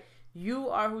care? Right. You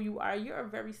are who you are. You're a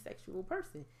very sexual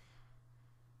person.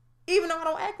 Even though I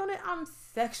don't act on it, I'm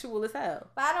sexual as hell.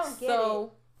 But I don't get it.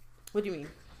 What do you mean?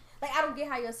 Like, I don't get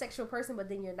how you're a sexual person, but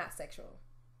then you're not sexual.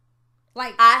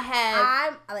 Like,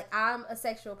 I'm a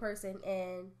sexual person,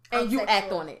 and you sexual.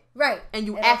 act on it, right? And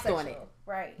you act on it,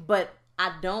 right? But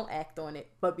I don't act on it.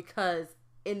 But because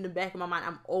in the back of my mind,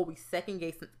 I'm always second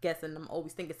guessing. I'm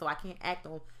always thinking, so I can't act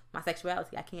on my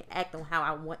sexuality. I can't act on how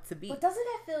I want to be. But isn't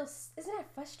that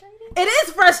frustrating? It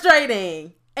is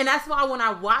frustrating. And that's why when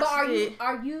I watched are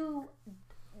you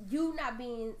not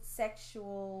being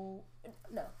sexual?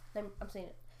 No, I'm saying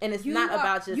it. And it's not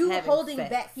about just you having holding sex.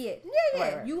 back. Yeah.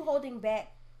 Right. You holding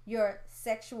back your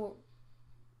sexual.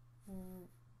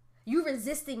 You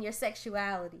resisting your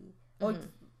sexuality, or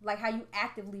like how you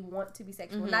actively want to be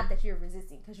sexual. Not that you're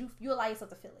resisting, because you allow yourself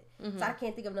to feel it. So I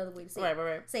can't think of another way to say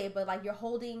it. Say it, but like you're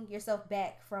holding yourself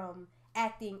back from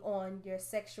acting on your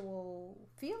sexual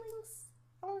feelings.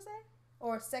 I want to say.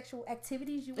 Or sexual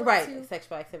activities you want to. Right,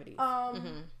 sexual activities.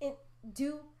 And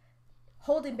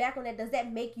holding back on that, does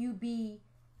that make you be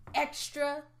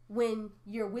extra when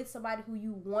you're with somebody who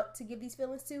you want to give these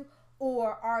feelings to?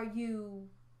 Or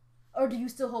do you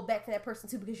still hold back to that person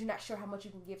too because you're not sure how much you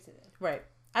can give to them? Right.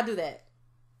 I do that.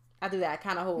 I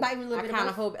kind of hold. Not even a little bit. I kind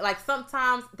of hold. Like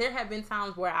sometimes there have been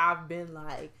times where I've been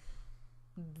like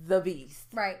the beast,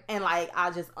 right? And like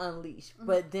I just unleash,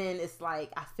 but then it's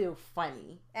like I feel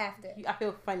funny after.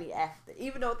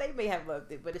 Even though they may have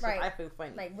loved it, but it's just I feel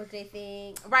funny. Like what they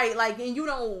think, right? Like, and you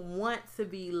don't want to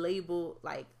be labeled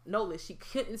like Nola. She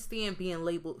couldn't stand being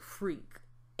labeled freak,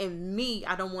 and me,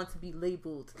 I don't want to be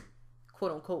labeled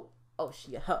quote unquote. Oh,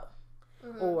 she a hoe.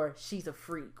 Or she's a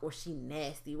freak, or she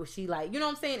nasty, or she like, you know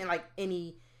what I'm saying? And like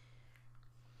in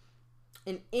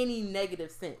any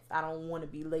negative sense, I don't want to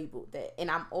be labeled that.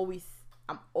 And I'm always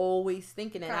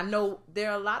thinking that. I know there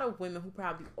are a lot of women who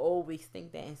probably always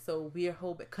think that, and so we're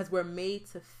hoping because we're made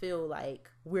to feel like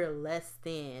we're less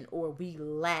than or we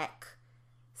lack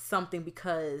something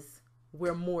because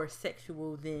we're more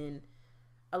sexual than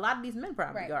a lot of these men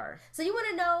probably are. So you want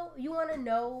to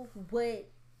know what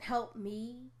helped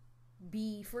me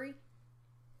be free?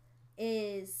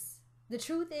 Is the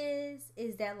truth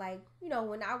is that, like, you know,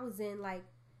 when I was in, like,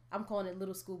 I'm calling it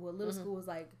little school, but little school is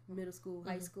like middle school,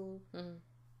 high school.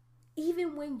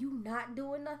 Even when you not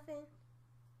doing nothing,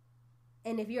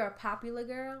 and if you're a popular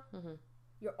girl,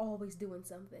 you're always doing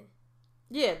something.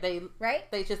 Yeah, they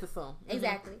just assume.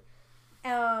 Exactly.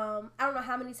 I don't know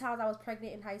how many times I was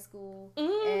pregnant in high school,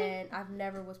 and I've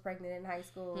never was pregnant in high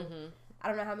school. I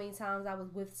don't know how many times I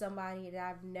was with somebody that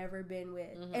I've never been with.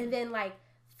 And then, like,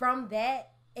 from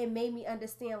that, it made me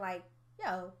understand, like,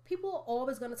 yo, people are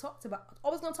always going to talk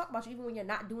about you even when you're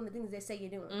not doing the things they say you're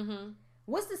doing.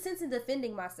 What's the sense in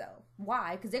defending myself?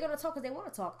 Why? Because they're going to talk because they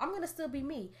want to talk. I'm going to still be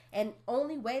me. And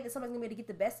only way that somebody's going to be able to get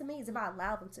the best of me is if I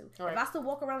allow them to. Right. If I still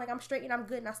walk around like I'm straight and I'm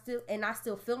good and I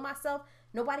still feel myself,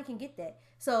 nobody can get that.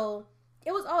 So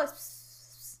it was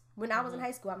always, when I was in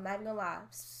high school, I'm not even going to lie,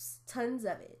 tons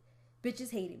of it. Bitches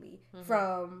hated me.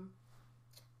 From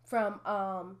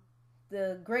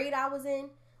the grade I was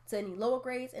in to any lower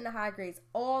grades and the high grades,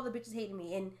 all the bitches hated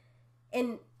me. And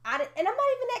I'm not even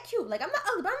that cute. Like, I'm not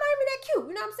ugly, but I'm not even that cute.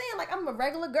 You know what I'm saying? Like, I'm a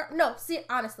regular girl. No, see,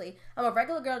 honestly, I'm a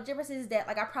regular girl. The difference is that,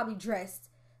 like, I probably dressed,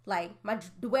 like,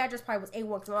 the way I dressed probably was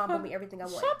A1 because my mom bought me everything I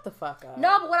wanted. Shut the fuck up.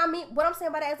 No, but what I'm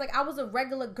saying by that is, like, I was a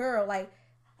regular girl. Like,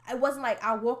 it wasn't like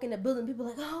I walk in the building, people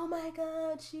like, oh my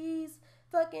God, she's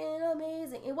fucking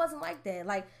amazing. It wasn't like that.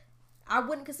 Like, I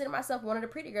wouldn't consider myself one of the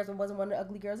pretty girls and wasn't one of the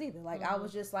ugly girls either. Like, I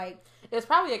was just like... It's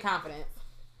probably a confidence.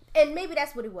 And maybe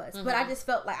that's what it was. But I just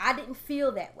felt like I didn't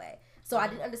feel that way. So I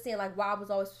didn't understand, like, why I was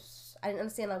all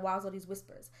these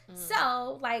whispers.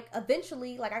 So, like,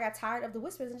 eventually, like, I got tired of the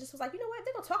whispers and just was like, you know what? If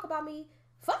they're going to talk about me,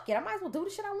 fuck it. I might as well do the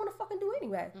shit I want to fucking do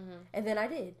anyway. And then I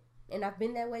did. And I've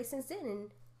been that way since then.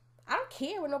 And I don't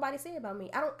care what nobody say about me.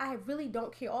 I really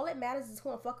don't care. All that matters is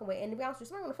who I'm fucking with. And to be honest with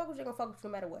you, somebody going to fuck with you, they're going to fuck with you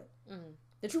no matter what.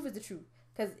 The truth is the truth.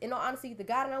 Because, in all honesty, the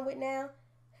guy that I'm with now,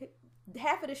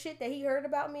 half of the shit that he heard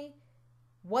about me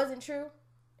wasn't true.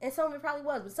 And some of it probably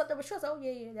was. But something was true. So, oh,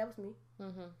 yeah, that was me.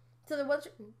 So there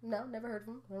wasn't true. No, never heard of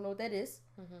him. I don't know what that is.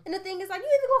 And the thing is, like, you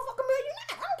either gonna fuck with me or you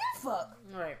not. I don't give a fuck.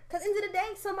 Right. Because end of the day,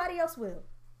 somebody else will.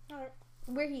 All right.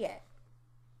 Where he at?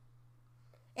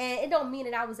 And it don't mean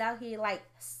that I was out here, like,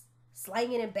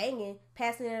 slanging and banging,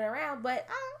 passing it around, but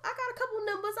I got a couple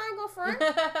numbers. I ain't gonna front.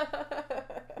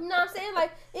 You know what I'm saying?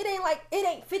 Like, it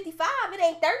ain't 55, it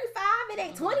ain't 35, it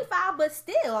ain't 25, but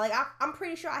still, like, I'm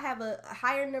pretty sure I have a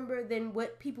higher number than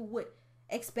what people would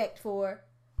expect for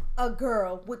a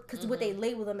girl, because what they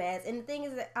label them as. And the thing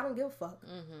is that I don't give a fuck.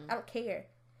 I don't care.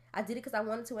 I did it because I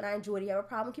wanted to and I enjoyed it. You have a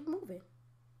problem, keep it moving.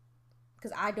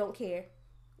 Because I don't care.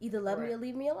 Either love me or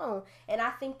leave me alone. And I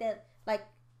think that, like,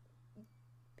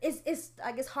 it's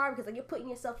like, it's hard because, like, you're putting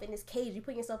yourself in this cage, you're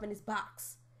putting yourself in this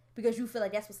box because you feel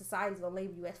like that's what society's gonna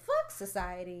label you as. Fuck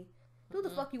society. Do what the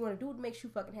fuck you want to do. What makes you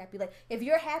fucking happy. Like, if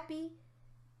you're happy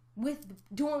with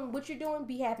doing what you're doing,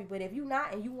 be happy. But if you're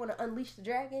not and you want to unleash the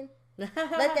dragon, let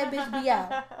that bitch be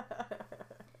out.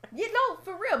 You know,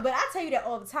 for real. But I tell you that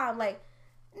all the time. Like,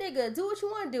 nigga, do what you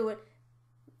want to do it.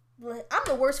 I'm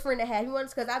the worst friend to have. You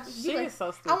want because is so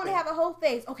stupid. I want to have a whole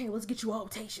phase. Okay, let's get you a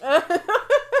rotation.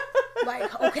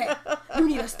 Like, okay, you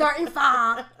need a starting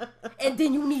 5, and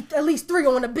then you need at least 3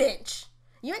 on the bench.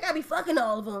 You ain't gotta be fucking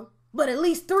all of them, but at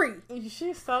least 3.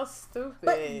 She's so stupid.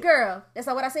 But girl, that's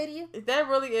not what I say to you. That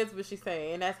really is what she's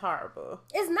saying. That's horrible.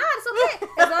 It's not. It's okay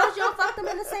as long as you don't fuck them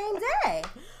in the same day.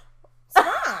 It's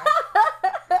fine.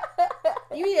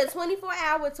 You need a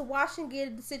 24-hour to wash and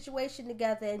get the situation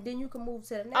together, and then you can move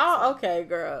to the next one. Okay,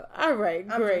 girl. All right,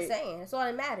 great. I'm just saying. That's all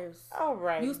that matters. All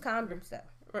right. Use condoms, though.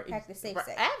 Right. Practice safe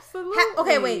sex. Absolutely.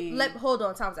 Okay, wait. Hold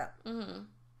on. Time's out.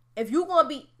 If you gonna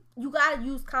be, you gotta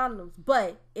use condoms.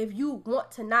 But if you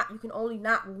want to not, you can only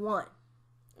not with one.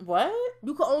 What?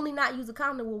 You can only not use a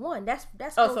condom with one. That's.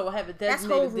 So we'll have a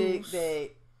designated dick that.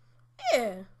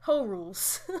 Yeah, whole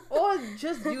rules. Or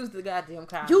just use the goddamn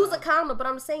condom. Use a condom, but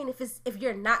I'm saying if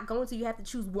you're not going to, you have to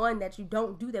choose one that you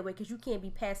don't do that way because you can't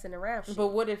be passing around shit. But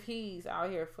what if he's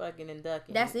out here fucking and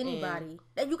ducking? That's anybody.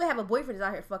 You can have a boyfriend that's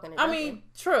out here fucking and ducking. I mean,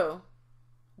 true.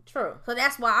 So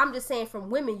that's why I'm just saying from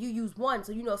women, you use one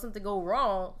so you know if something go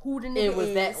wrong, who the nigga is. It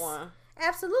was that one.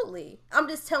 Absolutely. I'm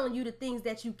just telling you the things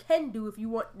that you can do if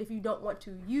you don't want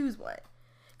to use one.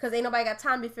 Because ain't nobody got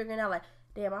time to be figuring out like,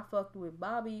 damn, I fucked with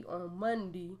Bobby on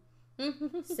Monday,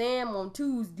 Sam on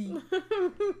Tuesday,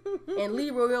 and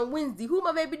Leroy on Wednesday. Who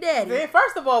my baby daddy?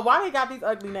 First of all, why they got these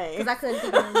ugly names? Because I couldn't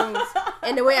think of their names.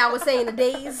 And the way I was saying the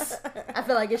days, I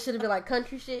feel like it should have been like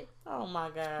country shit. Oh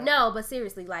my god. No, but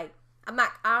seriously, like I'm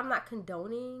not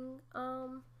condoning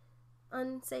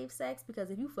unsafe sex because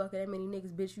if you fucking that many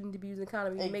niggas, bitch, you need to be using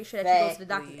condom. You need to make sure that you go to the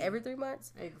doctor every 3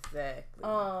 months. Exactly.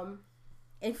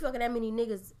 And if you fucking that many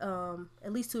niggas,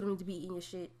 at least 2 of them need to be eating your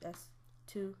shit. That's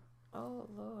 2. Oh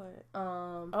Lord.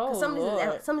 Some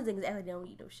of these niggas act like they don't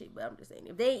eat no shit, but I'm just saying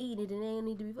if they ain't eating it, then they don't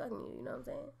need to be fucking you. You know what I'm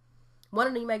saying? One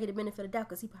of them you might get the benefit of the doubt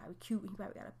because he probably cute, and he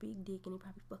probably got a big dick, and he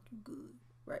probably fuck you good,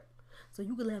 right? So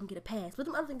you can let him get a pass. But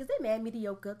them other niggas, they mad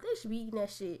mediocre. They should be eating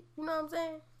that shit. You know what I'm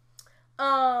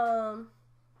saying?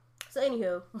 So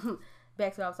anywho,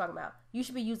 back to what I was talking about. you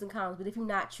should be using condoms. But if you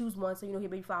not, choose one so you know who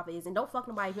your baby father is. And don't fuck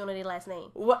nobody if you don't know their last name.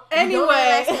 Well, If you don't know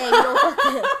anyway. their last name, you don't fuck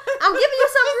them. I'm giving you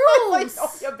some rules.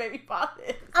 Like, your baby father.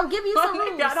 I'm giving you some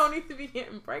rules. I don't need to be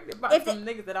getting pregnant by some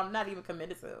niggas that I'm not even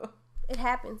committed to. It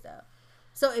happens though.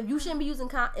 So if you shouldn't be using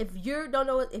if you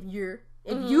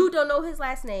don't know his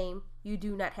last name, you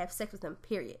do not have sex with him.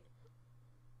 Period.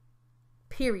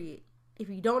 If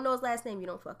you don't know his last name, you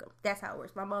don't fuck him. That's how it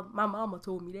works. My mama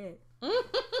told me that.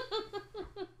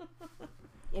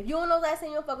 If you don't know his last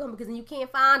name, you don't fuck with him because then you can't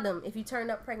find him if you turn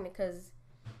up pregnant because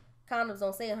condoms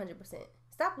don't say 100%.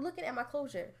 Stop looking at my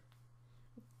closure.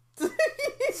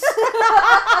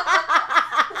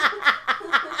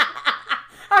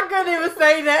 I couldn't even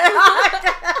say that.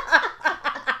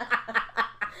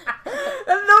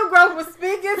 The new growth was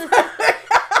speaking.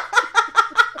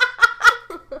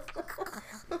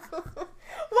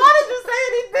 Why did you say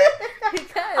anything?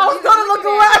 Because I was gonna look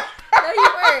away. No, you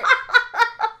weren't.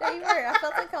 I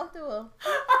felt uncomfortable.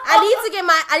 I need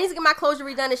to get my closure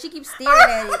redone, and she keeps staring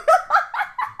at it.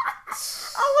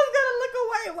 I was gonna look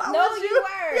away. Why No, was you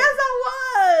weren't. Yes, I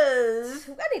was.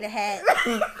 I need a hat. I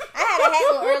had a hat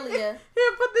on earlier.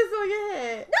 Here, put this on your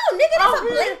head. No, nigga, that's a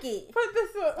here. blanket. Put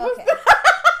this on. Okay.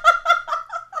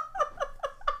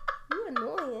 You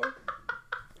annoying.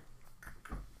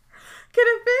 Can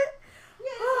it fit?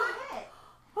 Yeah, that's my hat.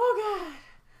 Oh God.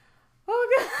 Oh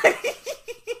God.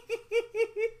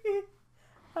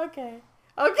 Okay.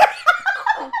 What?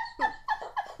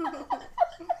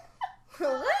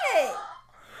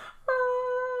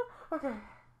 Okay.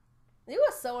 You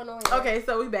were so annoying. Okay,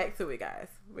 so we back to it, guys.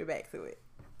 We're back to it.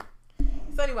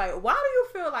 So anyway, why do you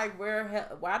feel like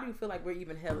we're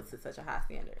even held to such a high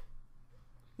standard?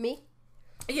 Me?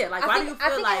 Yeah, like I why think- do you I feel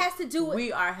think it like has to do with-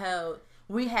 we are held?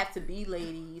 We have to be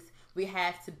ladies. We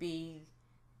have to be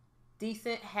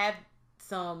decent. Have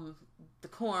some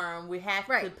decorum. We have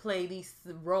to Right. play these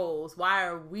roles. Why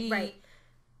are we Right.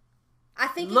 I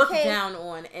think looked it came, down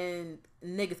on and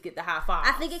niggas get the high five?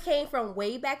 I think it came from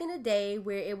way back in the day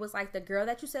where it was like the girl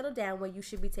that you settle down with, you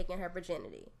should be taking her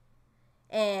virginity.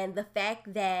 And the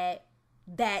fact that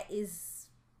is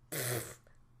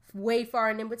way far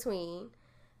and in between,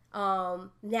 now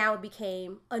it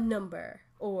became a number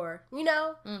or, you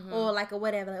know, or like a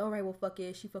whatever. Like, all right, well, fuck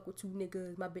it. She fuck with 2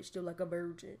 niggas. My bitch still like a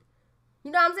virgin. You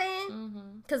know what I'm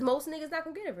saying? Because most niggas not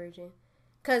going to get a virgin.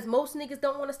 Because most niggas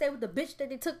don't want to stay with the bitch that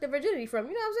they took the virginity from.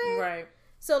 You know what I'm saying? Right.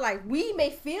 So, like, we may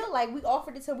feel like we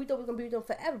offered it to them. We thought we were going to be with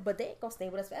them forever. But they ain't going to stay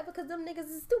with us forever because them niggas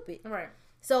is stupid. Right.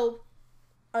 So,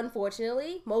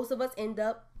 unfortunately, most of us end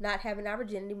up not having our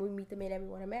virginity when we meet the man that we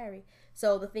want to marry.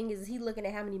 So, the thing is he looking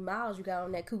at how many miles you got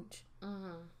on that cooch.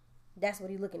 That's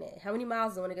what he looking at. How many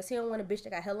miles on it? Because he don't want a bitch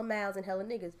that got hella miles and hella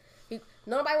niggas.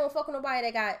 Nobody want to fuck with nobody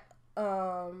that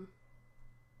got...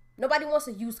 Nobody wants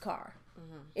a used car.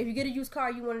 If you get a used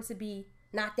car, you want it to be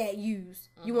not that used.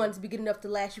 You want it to be good enough to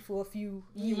last you for a few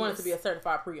years. You want it to be a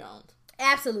certified pre-owned.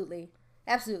 Absolutely.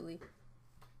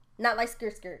 Not like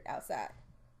skirt outside.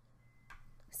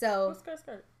 So Skirt.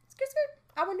 skirt.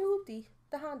 Our new hoopty,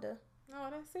 the Honda. No,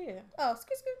 that's it. Oh,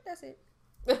 skirt. That's it.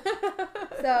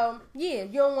 So yeah,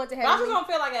 you don't want to have. I just don't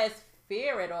feel like that's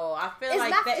fair at all. I feel It's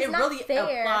like not- that it's it not really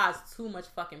fair. applies too much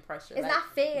fucking pressure. It's Like,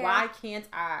 not fair. Why can't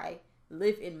I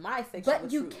live in my sexual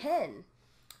But you truth? can.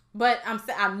 But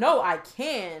I know I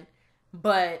can.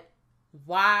 But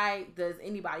why does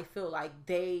anybody feel like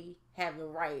they have the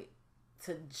right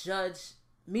to judge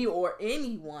me or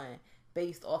anyone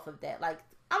based off of that? Like,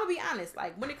 I'm gonna be honest.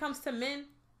 Like, when it comes to men,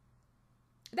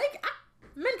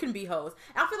 men can be hoes.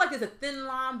 I feel like there's a thin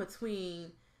line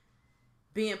between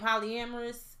being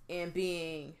polyamorous and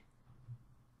being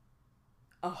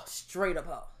a straight up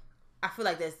hoe. I feel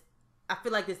like there's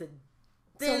a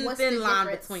what's thin the line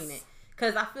difference? between it.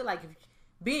 Because I feel like if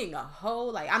being a hoe,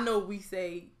 like, I know we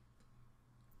say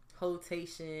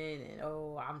hotation and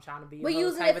I'm trying to be a We're hoe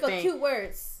using type it of for thing. cute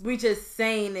words. We just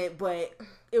saying it, but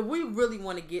if we really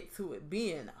want to get to it,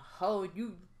 being a hoe,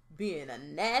 you being a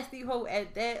nasty hoe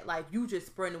at that, like, you just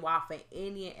spreading wild for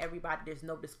any and everybody. There's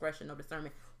no discretion, no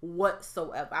discernment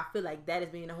whatsoever. I feel like that is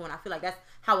being a hoe, and I feel like that's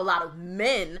how a lot of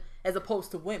men, as opposed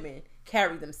to women,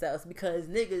 carry themselves. Because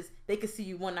niggas, they can see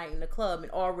you one night in the club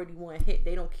and already want to hit.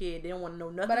 They don't care. They don't want to know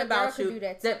nothing But a girl about can you. do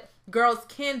that too. Girls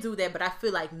can do that, but I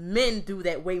feel like men do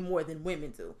that way more than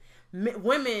women do.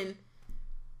 Women.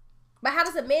 But how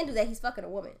does a man do that? He's fucking a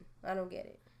woman. I don't get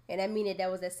it. And that mean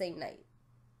that was that same night.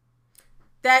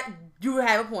 That you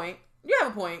have a point. You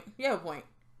have a point.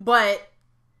 But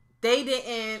they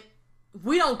didn't.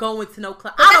 We don't go into no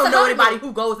club. I that's don't a know hoe to anybody me.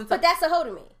 who goes into. But that's a hoe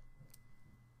to me.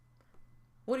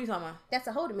 What are you talking about? That's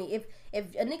a hoe to me. If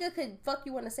a nigga could fuck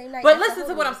you on the same night. But that's a listen hoe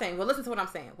to what me. I'm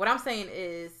saying. What I'm saying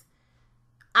is,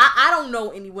 I don't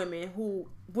know any women who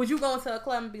would you go into a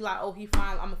club and be like, oh, he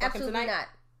fine, I'm gonna fuck him tonight.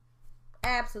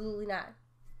 Absolutely not.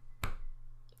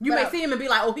 You may see him and be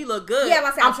like, oh, he look good. Yeah,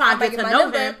 I'm trying to get to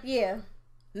know him. Yeah.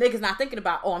 Niggas not thinking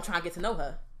about, oh, I'm trying to get to know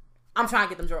her. I'm trying to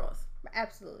get them draws.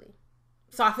 Absolutely.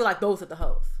 So I feel like those are the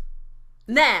hoes.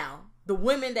 Now, the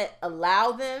women that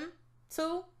allow them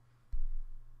to,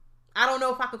 I don't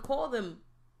know if I could call them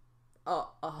a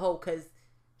hoe, because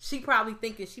she probably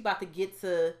thinking she about to get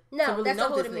to really that's know a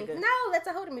hoe this to me. nigga. No, that's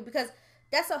a hoe to me, because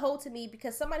that's a hoe to me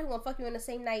because somebody who gonna fuck you in the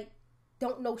same night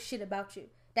don't know shit about you.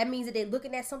 That means that they're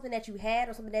looking at something that you had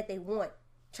or something that they want,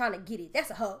 trying to get it.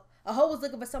 That's a hoe. A hoe is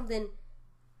looking for something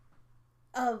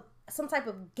of some type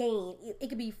of gain. It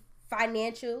could be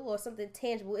financial or something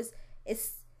tangible.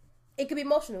 It could be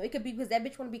emotional. It could be because that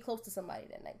bitch want to be close to somebody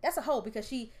that night. That's a hoe because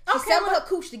she's selling her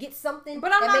cooch to get something.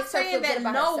 But I'm not saying that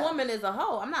no woman is a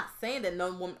hoe. I'm not saying that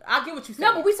no woman. I get what you're saying.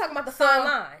 No, but we talking about the fine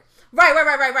line.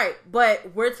 Right.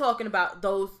 But we're talking about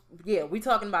those. Yeah, we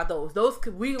talking about those. Those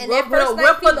could we'll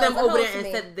put them over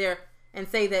there and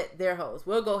say that they're hoes.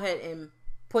 We'll go ahead and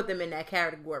put them in that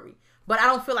category. But I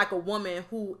don't feel like a woman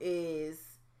who is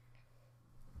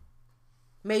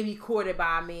maybe courted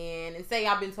by a man and say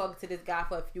I've been talking to this guy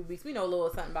for a few weeks. We know a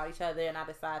little something about each other, and I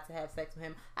decide to have sex with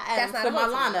him. I add him to my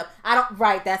lineup. I don't.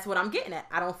 Right, that's what I'm getting at.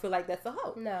 I don't feel like that's a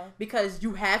hoe. No, because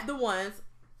you have the ones.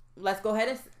 Let's go ahead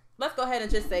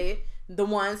and just say it. The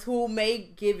ones who may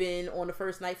give in on the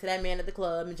first night to that man at the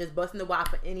club and just busting the wide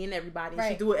for any and everybody.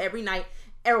 And she do it every night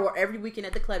or every weekend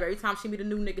at the club. Every time she meet a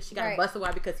new nigga, she got to bust the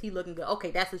wide because he looking good.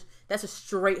 Okay, that's a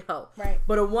straight hoe. Right.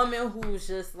 But a woman who's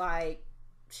just like,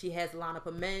 she has a lineup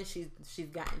of men. She's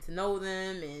gotten to know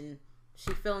them and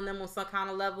she feeling them on some kind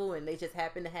of level, and they just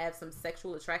happen to have some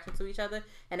sexual attraction to each other,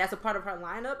 and that's a part of her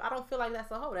lineup. I don't feel like that's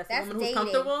a hoe. That's a woman who's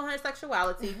comfortable in her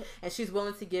sexuality, and she's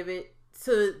willing to give it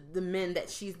to the men that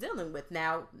she's dealing with.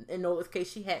 Now, in Nola's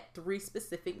case, she had 3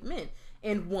 specific men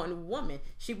and 1 woman.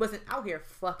 She wasn't out here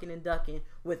fucking and ducking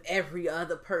with every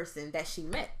other person that she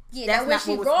met. Yeah, that's what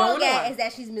she's wrong at is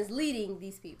that she's misleading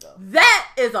these people. That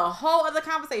is a whole other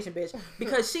conversation, bitch,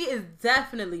 because she is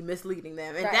definitely misleading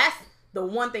them, and that's the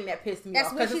one thing that pissed me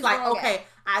off, because it's like, okay,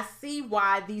 I see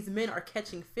why these men are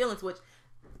catching feelings, which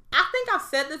I think I've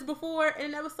said this before in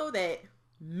an episode, that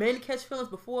men catch feelings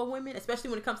before women, especially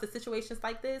when it comes to situations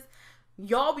like this.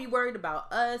 Y'all be worried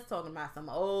about us talking about some,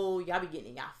 y'all be getting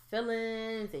in y'all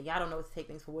feelings and y'all don't know what to take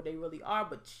things for what they really are,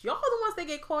 but y'all the ones that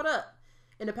get caught up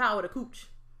in the power of the cooch.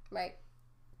 Right.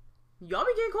 Y'all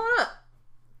be getting caught up.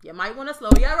 You might want to slow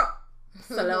y'all up.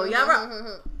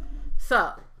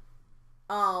 So,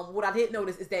 what I did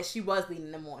notice is that she was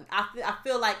leading them on. I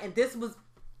feel like, and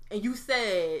you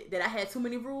said that I had too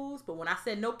many rules, but when I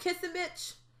said no kissing,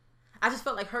 bitch, I just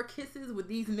felt like her kisses with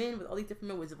these men, with all these different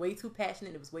men, was way too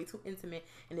passionate, it was way too intimate,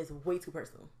 and it's way too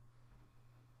personal.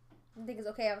 I think it's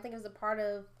okay. I don't think it was a part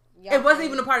of It wasn't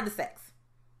even a part of the sex.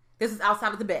 This was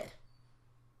outside of the bed.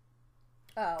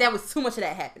 Oh. That was too much of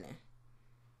that happening.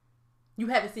 You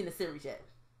haven't seen the series yet.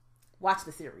 Watch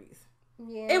the series.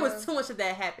 Yeah. It was too much of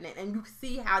that happening, and you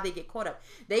see how they get caught up.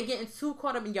 They getting too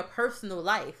caught up in your personal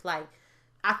life. Like,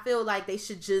 I feel like they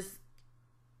should just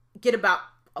get about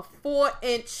a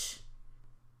 4-inch.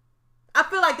 I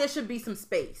feel like there should be some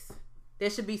space. There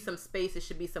should be some space. There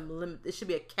should be some limit. There should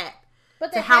be a cap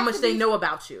to how much they know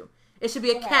about you. It should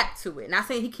be a cap to it. Not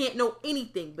saying he can't know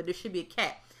anything, but there should be a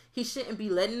cap. He shouldn't be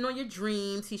letting on your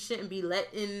dreams. He shouldn't be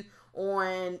letting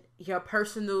on your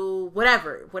personal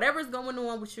whatever's going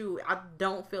on with you. I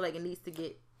don't feel like it needs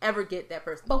to ever get that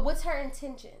person. But what's her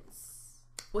intentions?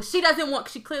 Well, she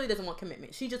clearly doesn't want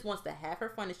commitment. She just wants to have her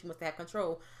fun, and she wants to have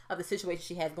control of the situation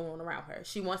she has going on around her.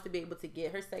 She wants to be able to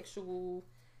get her sexual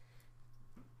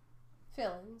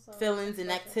feelings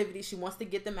and activities. She wants to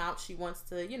get them out. She wants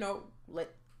to,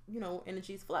 let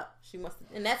energies flow. She wants to,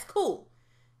 and that's cool.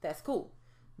 That's cool.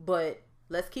 But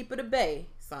let's keep it a bay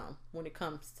some when it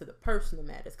comes to the personal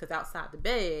matters, because outside the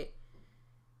bed,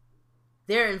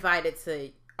 they're invited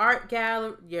to art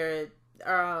gallery, your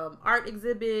art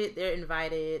exhibit. They're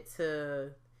invited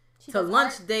to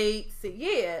lunch dates.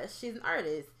 Yeah, she's an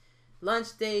artist.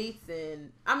 Lunch dates,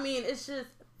 and I mean, it's just,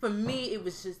 for me, it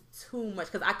was just too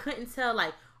much, because I couldn't tell,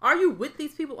 like, are you with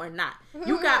these people or not?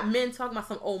 You got men talking about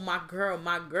some, my girl,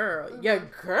 your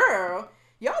girl.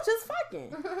 Y'all just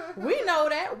fucking. We know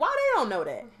that. Why they don't know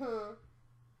that?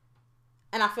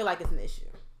 And I feel like it's an issue.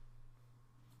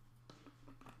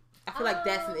 I feel like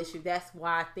that's an issue. That's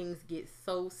why things get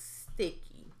so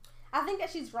sticky. I think that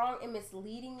she's wrong in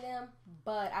misleading them,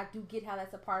 but I do get how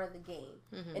that's a part of the game.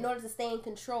 Mm-hmm. In order to stay in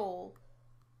control,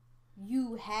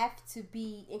 you have to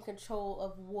be in control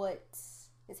of what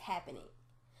is happening.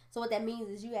 So what that means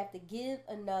is you have to give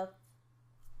enough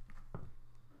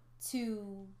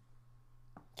to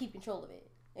keep control of it,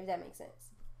 if that makes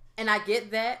sense. And I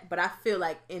get that, but I feel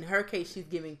like in her case, she's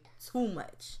giving too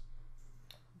much.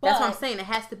 That's what I'm saying. It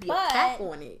has to be a cap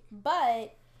on it.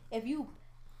 But if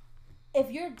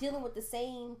you're dealing with the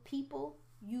same people,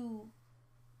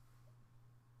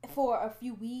 for a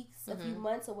few weeks, a few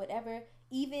months, or whatever,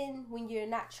 even when you're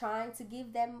not trying to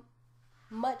give them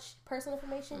much personal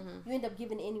information, you end up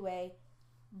giving it anyway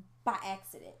by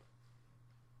accident.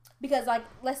 Because, like,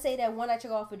 let's say that one night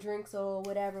you go out for drinks or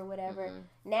whatever.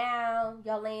 Now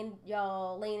y'all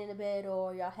laying in the bed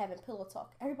or y'all having pillow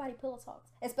talk. Everybody pillow talks,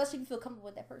 especially if you feel comfortable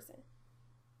with that person.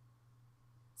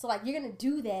 So, like, you're gonna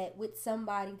do that with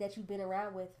somebody that you've been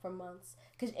around with for months,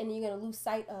 and you're gonna lose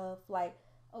sight of, like,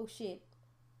 oh shit,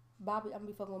 Bobby, I'm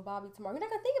gonna be fucking with Bobby tomorrow. You're not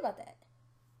gonna think about that.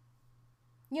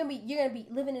 You're gonna be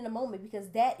living in the moment, because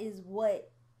that is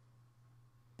what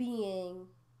being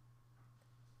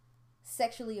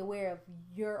sexually aware of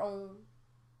your own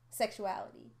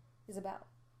sexuality is about.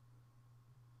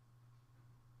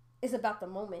 It's about the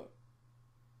moment.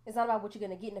 It's not about what you're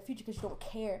gonna get in the future, because you don't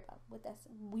care about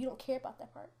you don't care about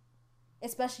that part,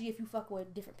 especially if you fuck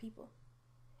with different people.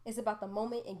 It's about the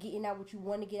moment and getting out what you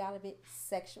want to get out of it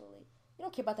sexually. You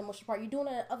don't care about the emotional part. You're doing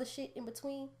that other shit in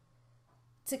between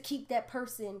to keep that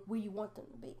person where you want them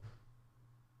to be.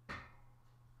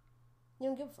 You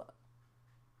don't give a fuck.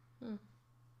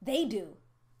 They do.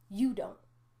 You don't.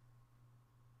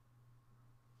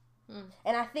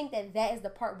 And I think that is the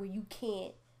part where you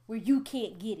can't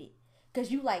get it.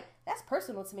 Because you like, that's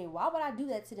personal to me. Why would I do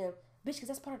that to them? Bitch, because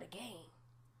that's part of the game.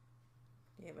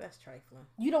 Yeah, but that's trifling.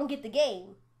 You don't get the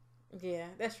game. Yeah,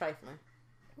 that's trifling.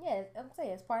 Yeah, I'm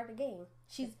saying it's part of the game.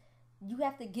 You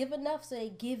have to give enough so they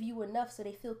give you enough so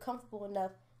they feel comfortable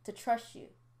enough to trust you.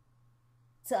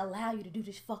 To allow you to do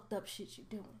this fucked up shit you're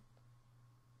doing.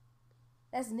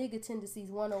 That's nigga tendencies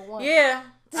 101. Yeah,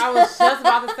 I was just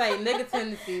about to say nigga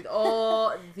tendencies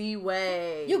all the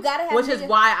way. You gotta have, which is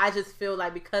why I just feel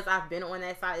like, because I've been on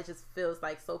that side, it just feels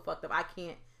like so fucked up. I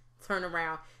can't turn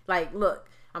around. Like, look,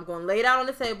 I'm going to lay it out on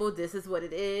the table. This is what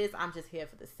it is. I'm just here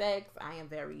for the sex. I am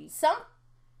very...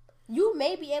 You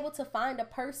may be able to find a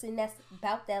person that's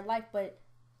about that life, but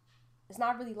it's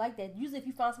not really like that. Usually if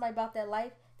you find somebody about that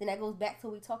life, then that goes back to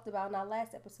what we talked about in our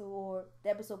last episode or the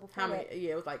episode before that.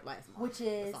 Yeah, it was like last month. Which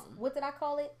is, what did I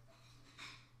call it?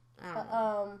 I don't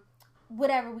know.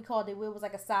 Whatever we called it, where it was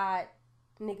like a side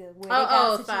nigga.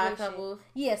 Where side couple.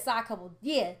 Yeah, side couple.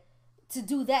 Yeah. To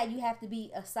do that, you have to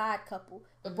be a side couple.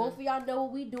 But both of y'all know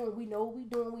what we doing. We know what we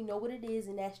doing. We know what it is,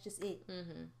 and that's just it.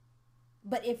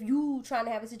 But if you trying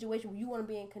to have a situation where you want to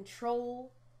be in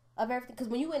control of everything, because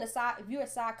when you if you're a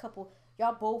side couple,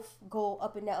 y'all both go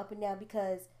up and down,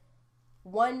 because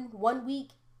one week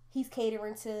he's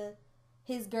catering to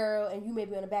his girl and you may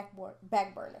be on the back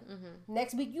burner.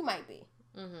 Next week you might be.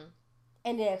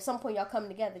 And then at some point y'all come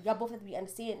together. Y'all both have to be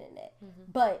understanding that.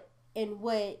 But in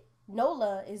what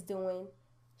Nola is doing,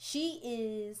 she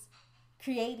is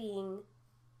creating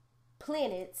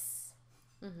planets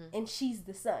and she's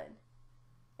the sun.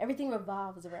 Everything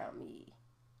revolves around me.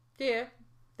 Yeah.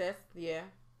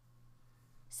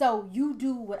 So you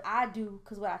do what I do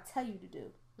because what I tell you to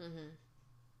do.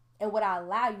 And what I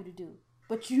allow you to do.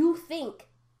 But you think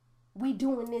we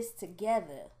doing this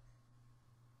together.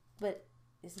 But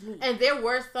it's me. And there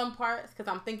were some parts, because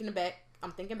I'm thinking back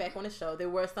on the show, there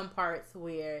were some parts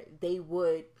where they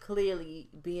would clearly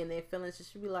be in their feelings. She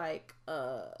should be like,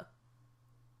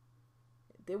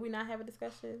 did we not have a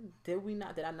discussion? Did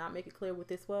I not make it clear what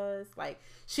this was? Like,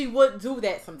 she would do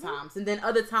that sometimes. And then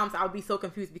other times I would be so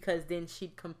confused, because then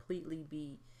she'd completely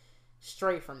be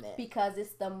straight from that. Because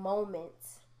it's the moment.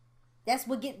 That's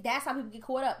how people get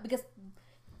caught up. Because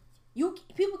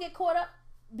people get caught up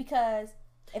because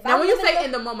now when you say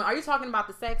in the moment, are you talking about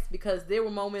the sex? Because there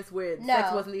were moments where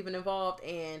sex wasn't even involved,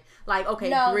 and like,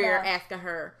 Greer asking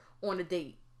her on a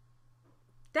date.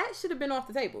 That should have been off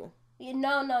the table.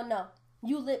 No.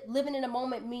 You living in the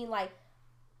moment mean like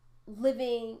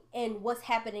living in what's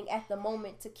happening at the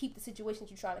moment to keep the situation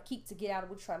you're trying to keep, to get out of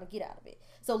what you're trying to get out of it.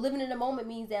 So living in the moment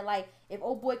means that, like, if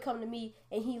old boy come to me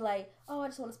and he like, oh, I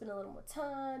just want to spend a little more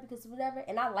time because whatever,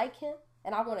 and I like him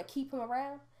and I want to keep him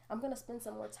around, I'm going to spend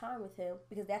some more time with him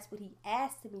because that's what he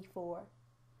asked me for.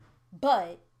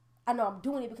 But I know I'm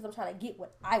doing it because I'm trying to get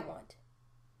what I want.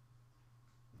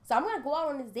 So I'm going to go out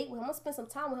on this date with him. I'm going to spend some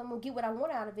time with him. I'm going to get what I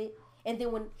want out of it. And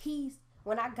then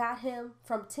when I got him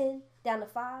from 10 down to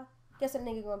 5, guess what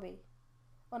nigga gonna be?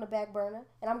 On the back burner.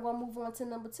 And I'm gonna move on to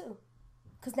number 2.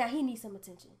 Because now he needs some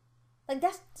attention. Like,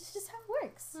 that's just how it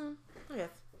works. I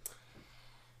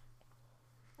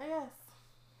guess.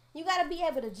 You gotta be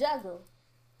able to juggle.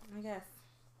 I guess.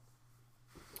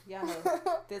 Yeah,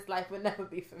 this life would never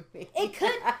be for me. It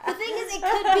could. The thing is, it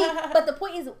could be. But the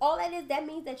point is, all that is, that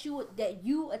means that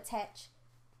you attach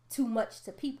too much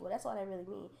to people. That's all that really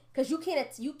means. Because you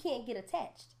can't get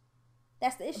attached.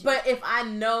 That's the issue. But if I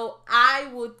know, I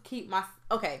would keep my...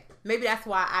 Okay, maybe that's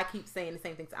why I keep saying the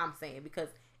same things I'm saying. Because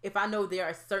if I know there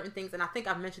are certain things, and I think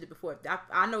I've mentioned it before,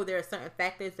 I know there are certain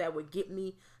factors that would get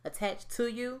me attached to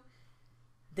you,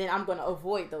 then I'm going to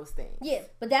avoid those things. Yeah,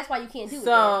 but that's why you can't do it.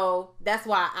 So that's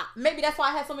why maybe that's why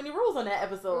I had so many rules on that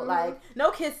episode. Like,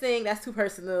 no kissing, that's too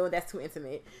personal, that's too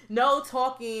intimate. No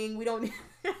talking, we don't need...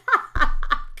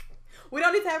 We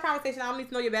don't need to have a conversation. I don't need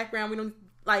to know your background. We don't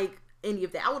like any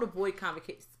of that. I would avoid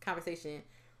conversation.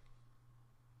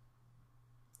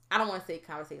 I don't want to say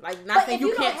conversation. Like, not saying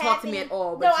you can't talk to me at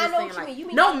all. But no, I know what you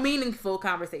mean. No meaningful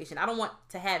conversation. I don't want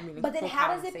to have meaningful conversation. But then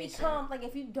how does it become, like,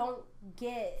 if you don't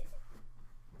get...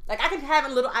 Like, I can have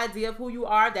a little idea of who you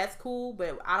are. That's cool.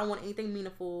 But I don't want anything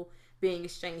meaningful being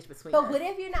exchanged between us. But what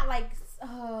if you're not, like,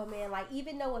 oh, man, like,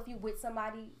 even though if you're with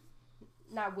somebody...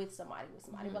 Not with somebody,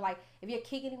 but like if you're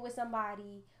kicking it with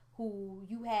somebody who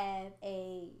you have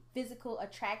a physical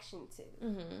attraction to,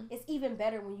 it's even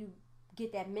better when you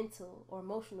get that mental or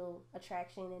emotional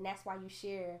attraction, and that's why you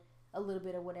share a little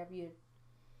bit of whatever you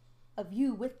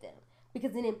with them,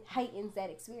 because then it heightens that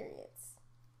experience.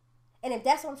 And if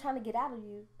that's what I'm trying to get out of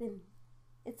you, then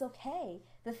it's okay.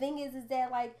 The thing is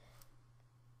that, like,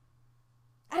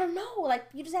 I don't know. Like,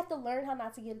 you just have to learn how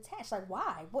not to get attached. Like,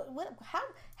 why?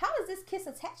 How does this kiss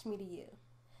attach me to you?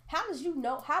 How do you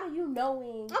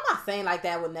knowing? I'm not saying like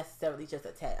that would necessarily just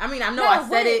attach. I mean, I know I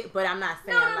said it, but I'm not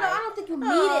saying No, I don't think you mean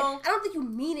it. I don't think you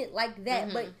mean it like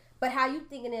that. But how you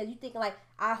thinking is, you thinking like,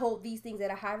 I hold these things at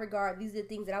a high regard. These are the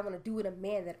things that I want to do with a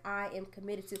man that I am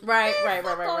committed to. Right.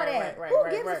 Who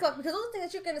gives a fuck? Because those things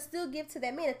that you're gonna still give to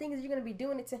that man, the thing is you're gonna be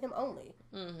doing it to him only.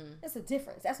 That's a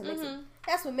difference. That's what makes it.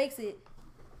 That's what makes it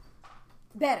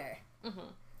better.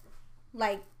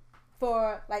 Like,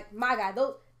 for like my guy,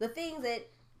 the things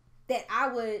that I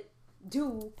would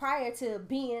do prior to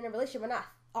being in a relationship, or not,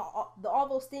 all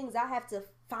those things I have to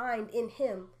find in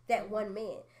him, that one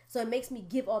man. So it makes me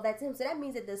give all that to him. So that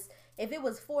means that if it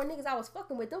was 4 niggas I was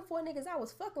fucking with, them 4 niggas I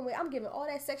was fucking with, I'm giving all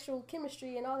that sexual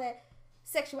chemistry and all that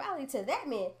sexuality to that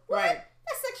man. What? Right.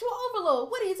 That's sexual overload.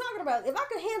 What are you talking about? If I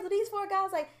could handle these 4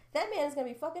 guys, like, that man is gonna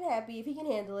be fucking happy if he can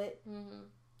handle it.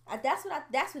 That's what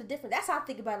the difference. That's how I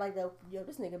think about it, like,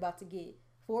 this nigga about to get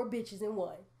 4 bitches in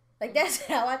one. Like, that's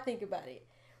how I think about it.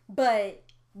 But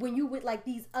when you with, like,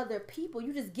 these other people,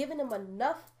 you just giving them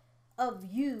enough of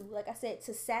you, like I said,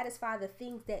 to satisfy the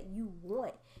things that you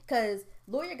want. Because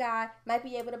lawyer guy might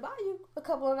be able to buy you a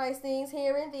couple of nice things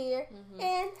here and there,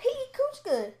 and he eat cooch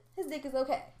good. His dick is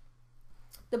okay.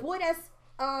 The boy that's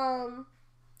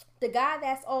the guy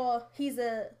that's all, he's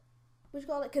a, what you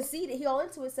call it, conceited, he all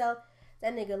into himself.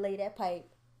 That nigga lay that pipe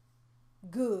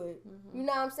good. You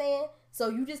know what I'm saying? So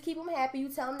you just keep him happy. You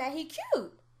tell him that he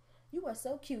cute. You are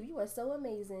so cute. You are so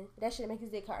amazing. That shit make his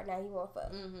dick hard. Now he won't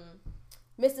fuck.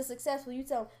 Mr. Successful, you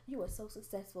tell him, you are so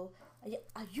successful.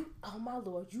 You, oh my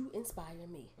Lord, you inspire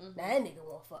me. Now that nigga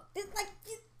won't fuck. It's like,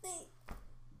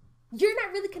 you're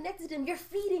not really connected to them. You're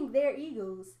feeding their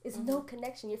egos. It's no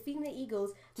connection. You're feeding their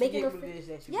egos, making them.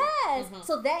 Yes.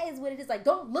 So that is what it is. Like,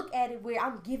 don't look at it where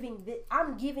I'm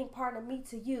giving part of me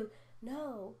to you.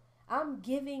 No, I'm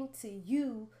giving to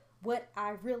you what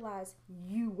I realize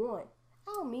you want.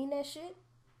 I don't mean that shit.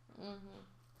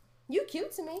 You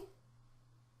cute to me,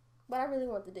 but I really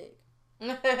want the dick.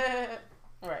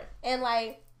 Right. And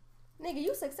like, nigga,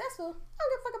 you successful. I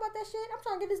don't give a fuck about that shit. I'm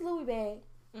trying to get this Louis bag.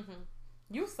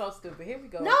 You so stupid. Here we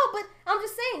go. No, but I'm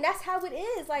just saying that's how it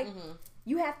is. Like,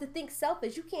 you have to think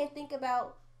selfish. You can't think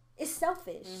about, it's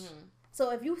selfish.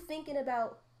 So if you thinking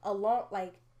about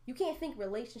you can't think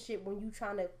relationship when you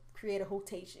trying to create a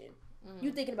rotation.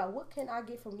 You thinking about what can I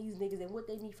get from these niggas and what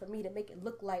they need from me to make it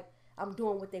look like I'm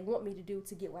doing what they want me to do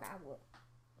to get what I want.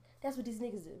 That's what these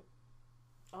niggas do.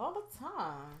 All the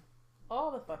time.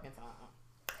 All the fucking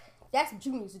time. That's what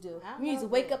you need to do. You need to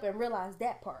wake up and realize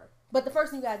that part. But the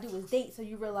first thing you gotta do is date, so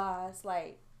you realize,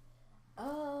 like,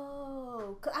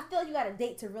 oh, cause I feel you gotta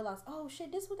date to realize, oh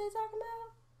shit, this is what they talking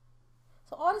about.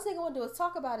 So all this nigga wanna do is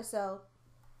talk about himself.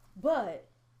 But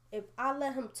if I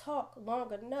let him talk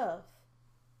long enough,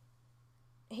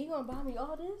 he gonna buy me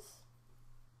all this?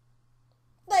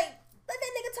 Like, let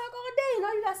that nigga talk all day, and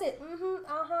all you gotta say,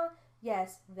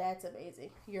 yes, that's amazing.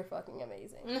 You're fucking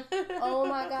amazing. Oh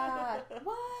my God.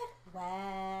 What?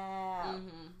 Wow.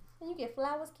 And you get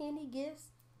flowers, candy, gifts,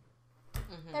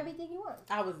 everything you want.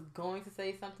 I was going to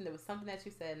say something. There was something that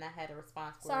you said, and I had a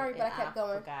response for it. Sorry, but I kept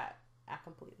going. Forgot. I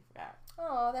completely forgot.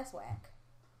 Oh, that's whack.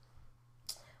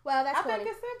 Well, that's I funny.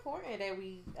 think it's important that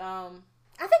we.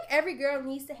 I think every girl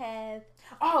needs to have.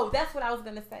 Oh, that's what I was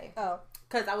gonna say. Oh,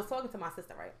 Cause I was talking to my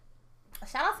sister, right?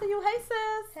 Shout out to you, hey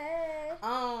sis. hey.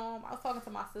 I was talking to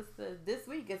my sister this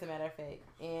week, as a matter of fact,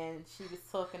 and she was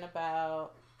talking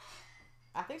about.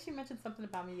 I think she mentioned something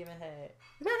about me giving head,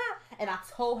 and I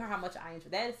told her how much I enjoy.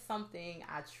 That is something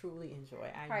I truly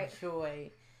enjoy. I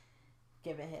enjoy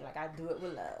giving head, like I do it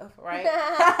with love, right?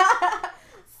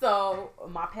 So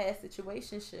my past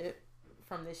situationship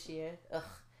from this year,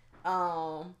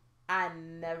 I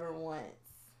never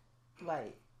once,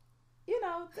 like,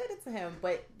 did it to him,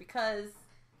 but because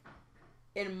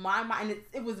in my mind,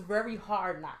 it was very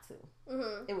hard not to.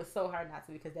 Mm-hmm. It was so hard not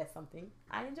to because that's something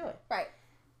I enjoy. Right.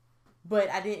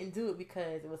 But I didn't do it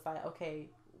because it was like, okay,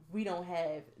 we don't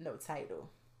have no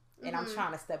title. And I'm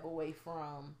trying to step away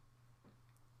from...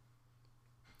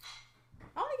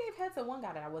 I only gave head to one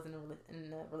guy that I wasn't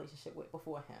in a relationship with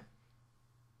before him.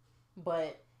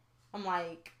 But I'm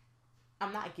like,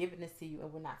 I'm not giving this to you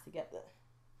and we're not together.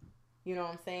 You know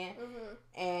what I'm saying?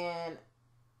 Mm-hmm. And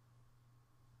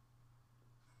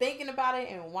thinking about it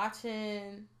and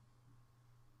watching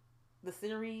the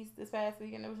series this past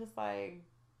weekend, it was just like,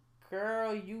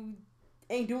 girl, you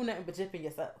ain't doing nothing but jipping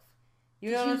yourself.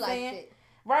 You know what I'm saying? It.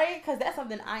 Right? Because that's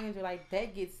something I enjoy. Like,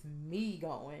 that gets me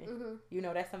going.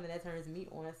 Mm-hmm. That's something that turns me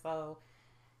on. So,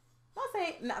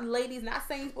 ladies, not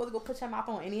saying you're supposed to go put your mouth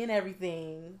on any and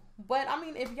everything. But, I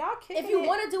mean, if y'all kicking it. If you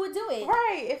want to do it, do it.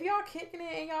 Right. If y'all kicking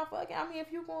it and y'all fucking, I mean,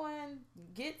 if you going to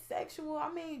get sexual,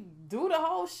 I mean, do the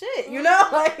whole shit, you know?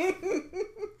 Like,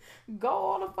 go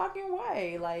all the fucking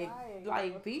way. Like,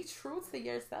 be true to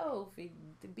yourself.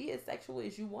 Be as sexual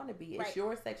as you want to be. It's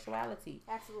your sexuality.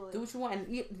 Absolutely. Do what you want. And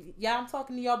yeah, I'm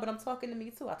talking to y'all, but I'm talking to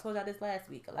me too. I told y'all this last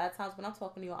week. A lot of times when I'm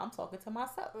talking to y'all, I'm talking to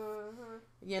myself.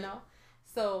 Mm-hmm.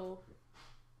 So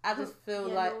I just feel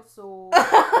like. No, so...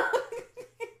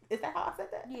 Is that how I said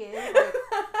that? Yeah. Like,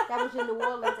 that was your New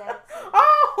Orleans accent.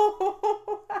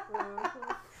 Oh!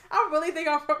 Mm-hmm. I really think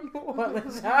I'm from New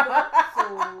Orleans.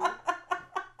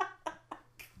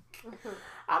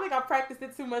 I think I practiced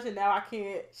it too much and now I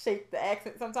can't shake the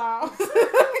accent sometimes.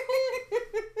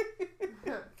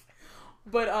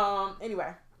 But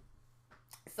anyway.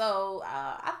 So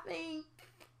I think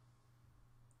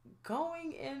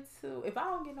going into, if I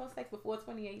don't get no sex before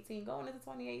 2018, going into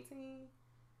 2018,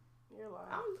 you're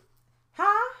lying.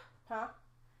 Huh?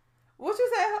 What you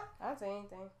say? I didn't say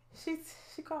anything.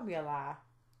 She called me a lie.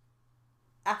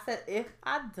 I said if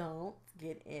I don't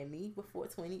get any before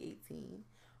 2018,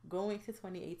 going to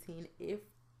 2018, if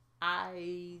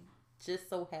I just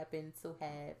so happen to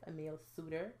have a male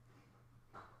suitor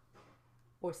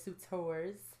or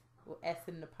suitors, or S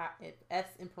in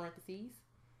parentheses,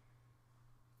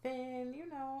 then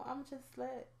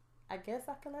I guess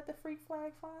I can let the freak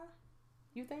flag fly.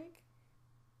 You think?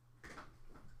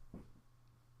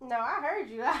 No, I heard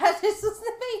you. I just was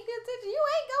paying attention. You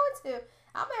ain't going to.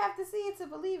 I'm gonna have to see it to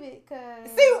believe it, cause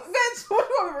see, bitch, what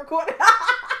you want me recording?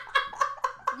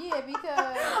 Yeah,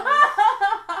 because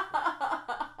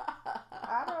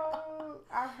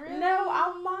I really. No,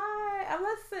 I might.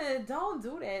 Listen, don't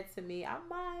do that to me. I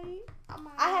might.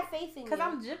 I have faith in you. Because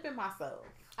I'm jipping myself.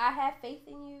 I have faith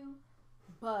in you,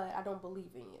 but I don't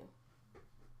believe in you.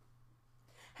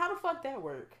 How the fuck that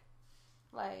work?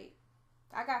 Like,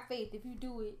 I got faith. If you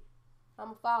do it, I'm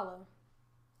going to follow.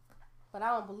 But I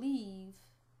don't believe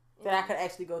that I could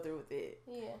actually go through with it.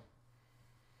 Yeah.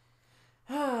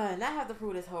 And I have to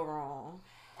prove this whole wrong.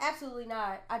 Absolutely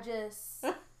not. I just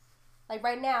like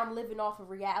right now I'm living off of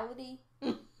reality.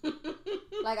 I feel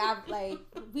like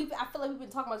we've been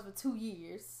talking about this for 2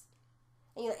 years.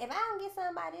 And you're like, if I don't get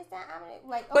somebody this time, I'm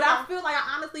like, okay. But I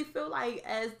honestly feel like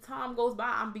as time goes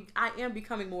by, I am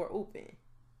becoming more open.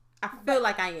 I feel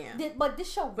like I am. But this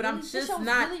show, but I'm just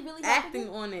not really acting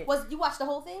on it. You watched the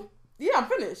whole thing? Yeah, I'm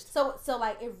finished. So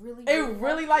like it really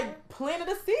planted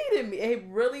a seed in me. It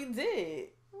really did.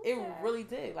 Okay. It really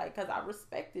did. Like, cause I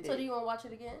respected it. So do you want to watch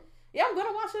it again? Yeah, I'm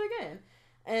gonna watch it again.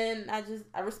 And I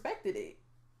respected it.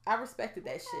 I respected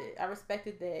that shit. I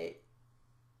respected that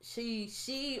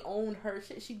she owned her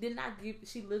shit. She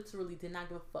literally did not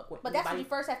give a fuck what. But that's what you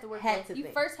first have to work with. You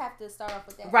first have to start off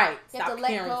with that. Right. You have to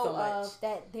let go of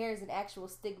that there's an actual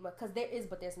stigma. Because there is,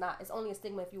 but there's not. It's only a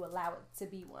stigma if you allow it to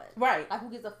be one. Right. Like, who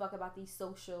gives a fuck about these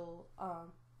social,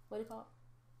 what do you call it?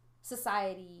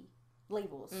 Society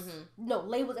labels. Mm-hmm. No,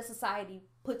 labels that society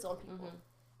puts on people. Mm-hmm.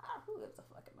 Who gives a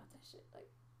fuck about that shit? Like,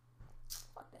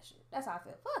 fuck that shit. That's how I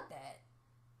feel. Fuck that.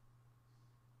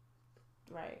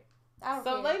 Right. I don't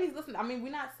so, care. Ladies, listen. I mean,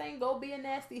 we're not saying go be a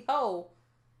nasty hoe.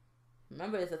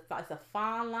 Remember, it's a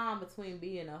fine line between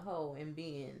being a hoe and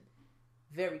being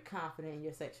very confident in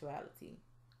your sexuality.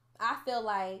 I feel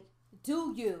like,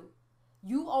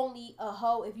 you only a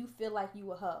hoe if you feel like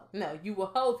you a hoe. No, you a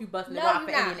hoe if you busting it No, out you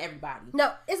for not. any and everybody.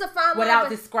 No, it's a fine line. Without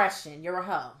discretion, you're a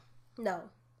hoe. No.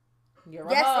 You're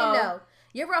a Yes hoe. and no.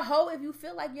 You're a hoe if you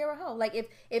feel like you're a hoe. Like if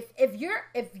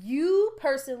you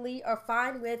personally are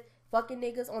fine with fucking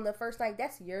niggas on the first night,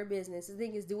 that's your business. The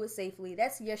thing is, do it safely.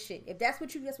 That's your shit. If that's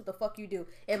what you, that's what the fuck you do.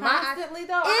 Constantly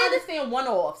though, I understand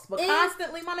one-offs, but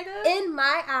constantly, my nigga. In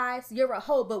my eyes, you're a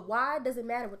hoe. But why does it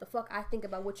matter what the fuck I think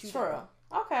about what you do? True.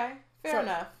 Okay. Fair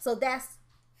enough. So that's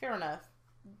fair enough.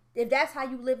 If that's how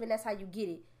you live and that's how you get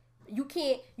it, you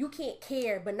can't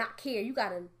care but not care. You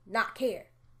gotta not care.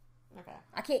 Okay.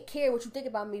 I can't care what you think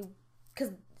about me,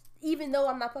 because even though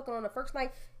I'm not fucking on the first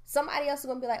night, somebody else is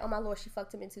gonna be like, "Oh my lord, she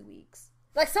fucked him in 2 weeks."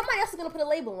 Like somebody else is gonna put a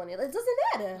label on it. It doesn't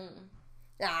matter.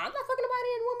 Nah, I'm not fucking nobody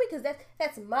in 1 week because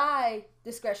that's my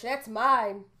discretion. That's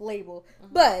my label.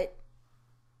 Mm-hmm. But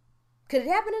could it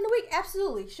happen in a week?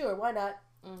 Absolutely, sure. Why not?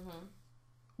 Mm-hmm.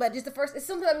 But just it's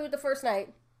something I do with the first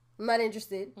night. I'm not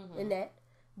interested in that.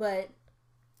 But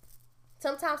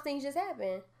sometimes things just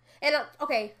happen. And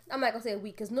I'm not gonna say a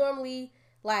week because normally,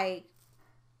 like,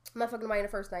 I'm not fucking nobody on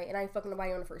the first night, and I ain't fucking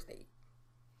nobody on the first date.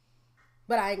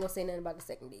 But I ain't gonna say nothing about the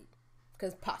second date,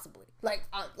 because possibly,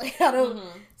 I don't.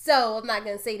 Mm-hmm. So I'm not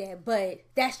gonna say that, but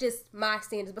that's just my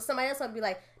standards. But somebody else might be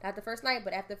like, not the first night,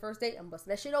 but after the first date, I'm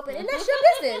busting that shit open, and that's your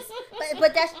business.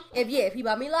 But that's if he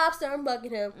buy me lobster, I'm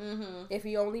bugging him. Mm-hmm. If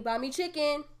he only buy me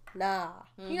chicken, nah.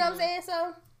 Mm-hmm. You know what I'm saying?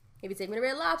 So if he take me to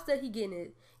Red Lobster, he getting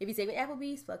it. If he take me to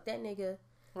Applebee's, fuck that nigga.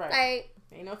 Right. Like,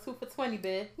 ain't no 2 for $20,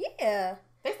 bitch. Yeah.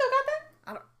 They still got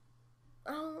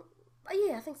that?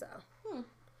 Yeah, I think so.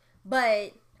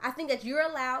 But I think that you're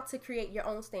allowed to create your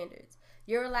own standards.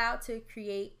 You're allowed to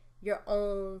create your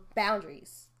own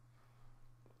boundaries.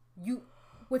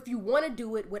 If you want to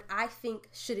do it, what I think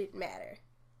shouldn't matter.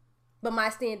 But my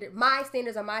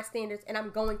standards are my standards, and I'm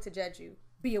going to judge you.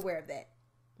 Be aware of that.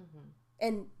 Mm-hmm.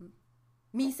 And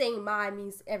me saying mine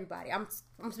means everybody. I'm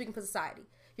speaking for society.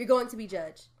 You're going to be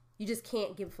judged. You just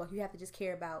can't give a fuck. You have to just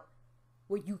care about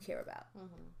what you care about.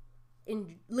 Mm-hmm.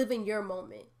 And live in your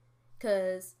moment.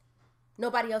 Because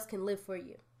nobody else can live for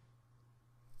you.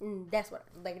 And that's what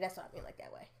I mean, like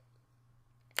that way.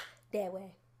 That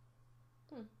way.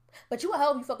 But you a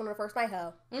hoe, you fucking on the first night,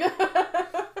 hoe.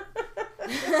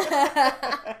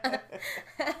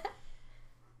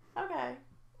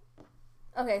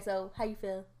 Okay, so how you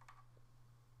feel?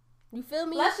 You feel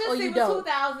me? Let's just or see you what don't?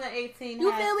 2018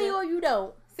 You feel me or you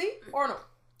don't? See? Or no?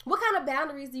 What kind of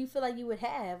boundaries do you feel like you would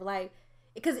have? Like,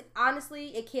 because honestly,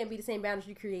 it can't be the same boundaries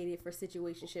you created for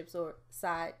situationships or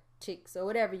side chicks or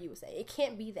whatever you would say. It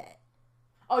can't be that.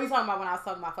 Oh, you talking about when I was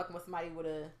talking about fucking with somebody with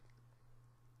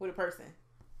a person?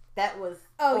 That was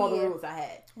all the rules I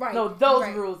had. Right. No, those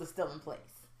rules are still in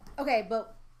place. Okay,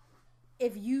 but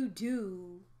if you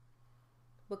do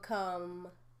become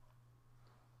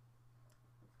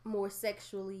more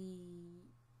sexually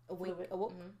awake,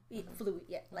 fluid,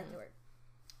 like the word.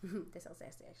 That sounds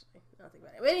nasty, actually. I don't think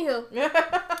about it. But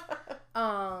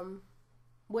anywho,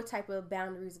 what type of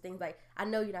boundaries and things like? I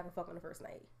know you're not gonna fuck on the first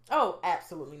night. Oh,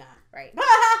 absolutely not. Right.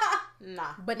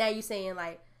 Nah. But now you saying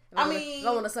like, if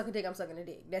I want to suck a dick, I'm sucking a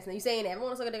dick. That's not you saying that. If I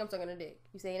want to suck a dick, I'm sucking a dick.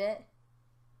 You saying that?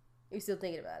 You still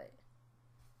thinking about it?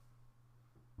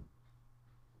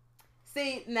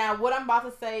 See, now what I'm about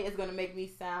to say is going to make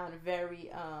me sound very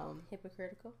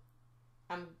hypocritical.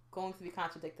 I'm going to be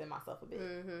contradicting myself a bit.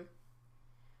 Mm-hmm.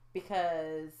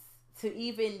 Because to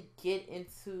even get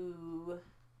into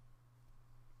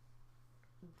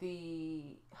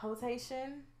the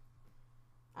hotation,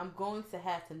 I'm going to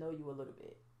have to know you a little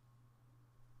bit.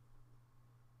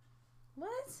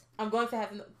 What? I'm going to have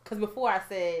to know, because before I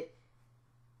said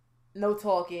no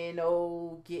talking,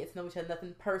 no getting to know each other,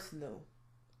 nothing personal.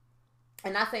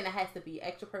 And not saying it has to be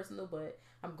extra personal, but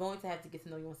I'm going to have to get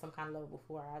to know you on some kind of level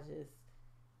before I just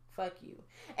fuck you.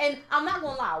 And I'm not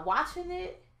going to lie, watching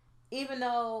it, even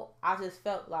though I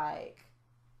felt like,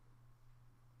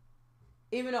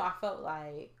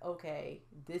 okay,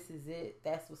 this is it,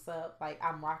 that's what's up, like,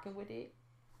 I'm rocking with it,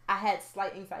 I had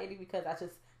slight anxiety because I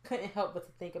just couldn't help but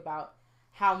to think about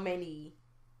how many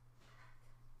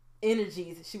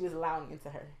energies she was allowing into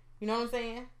her. You know what I'm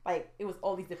saying? Like, it was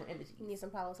all these different energies. You need some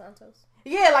Palo Santos?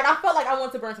 Yeah, like, I felt like I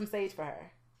wanted to burn some sage for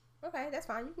her. Okay, that's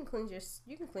fine. You can cleanse your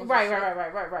Right.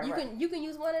 You can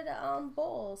use one of the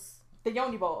balls. The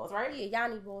yoni balls, right? Yeah,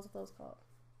 yoni balls, what those called.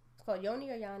 It's called yoni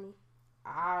or yanni?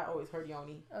 I always heard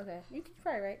yoni. Okay. You're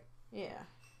probably right. Yeah.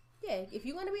 Yeah, if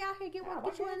you want to be out here, get you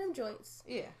one of them joints.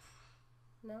 Yeah.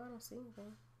 No, I don't see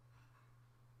anything.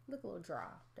 Look a little dry.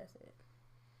 That's it.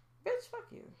 Bitch,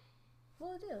 fuck you.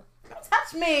 Well, it do. Don't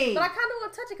touch me. But I kind of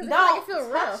want to touch it because Don't it feels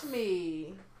touch rough.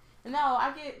 me. No,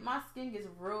 my skin gets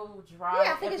real dry.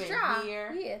 Yeah, I think up it's in dry.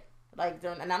 Here. Yeah. Like,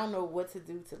 and I don't know what to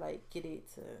do to like get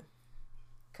it to.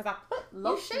 Cause I put You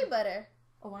lotion. shea butter.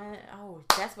 Oh,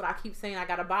 that's what I keep saying. I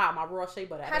gotta buy my raw shea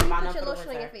butter. How do you put your lotion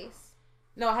on your face?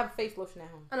 No, I have a face lotion at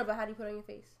home. I know, but how do you put it on your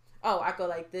face? Oh, I go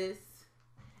like this,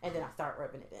 and then I start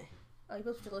rubbing it in. Oh, you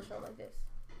put your lotion on like this.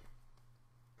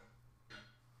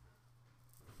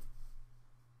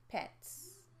 Pats.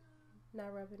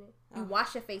 Not rubbing it. You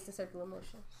wash your face in circular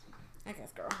motion. I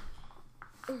guess, girl.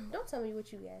 Don't tell me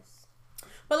what you guess.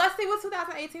 But let's see what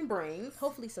 2018 brings.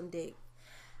 Hopefully some dick.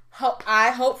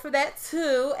 I hope for that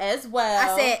too, as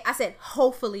well. I said,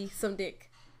 hopefully some dick.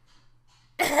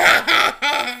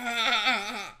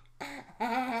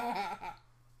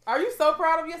 Are you so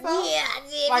proud of yourself? Yeah, I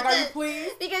did. Like, are you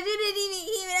pleased? Because you didn't even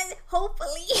hear it. I said,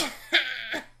 hopefully.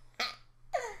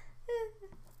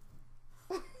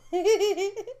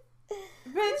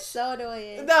 Bitch. So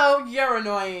annoying. No, you're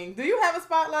annoying. Do you have a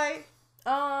spotlight?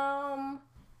 Oh,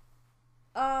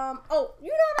 you know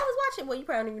what I was watching? Well, you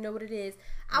probably don't even know what it is.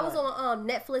 I was on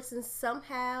Netflix and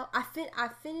somehow I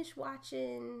finished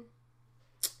watching.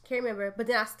 Can't remember, but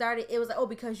then I started. It was like, oh,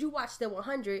 because you watched the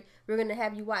 100, we're gonna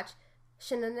have you watch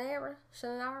Shannara.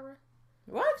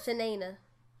 What? Shanaina.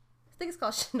 I think it's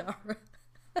called Shannara.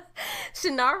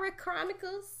 Shannara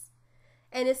Chronicles,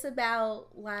 and it's about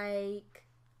like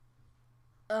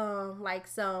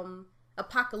some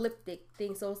apocalyptic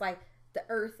thing. So it's like the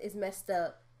Earth is messed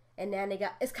up, and now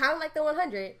it's kind of like the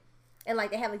 100, and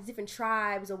like they have like different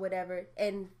tribes or whatever,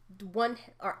 and one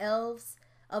are elves,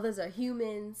 others are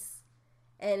humans.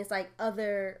 And it's like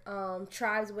other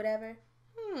tribes or whatever.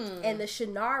 And the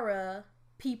Shannara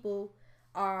people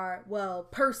are,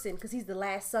 person, because he's the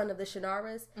last son of the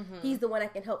Shannaras. Mm-hmm. He's the one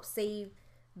that can help save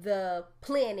the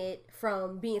planet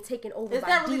from being taken over by demons. Is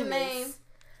that really the name?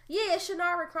 Yeah,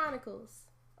 Shannara Chronicles.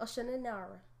 Or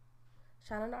Shannara.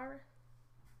 Shannara?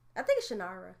 I think it's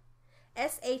Shannara.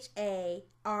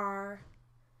 Shannara.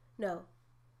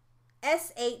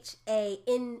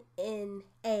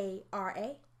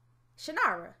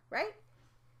 Shannara, right?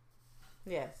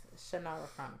 Yes, Shannara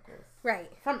Chronicles.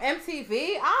 Right. From MTV?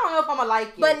 I don't know if I'm gonna like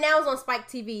it. But now it's on Spike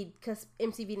TV because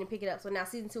MTV didn't pick it up. So now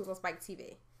season 2 is on Spike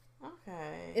TV.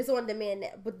 Okay. It's on demand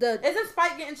now. But isn't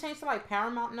Spike getting changed to like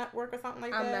Paramount Network or something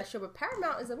like that? I'm not sure, but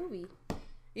Paramount is a movie.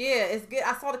 Yeah, it's good.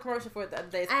 I saw the commercial for it the other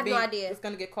day. I have no idea. It's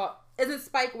gonna get caught. Isn't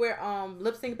Spike where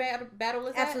Lip Sync Battle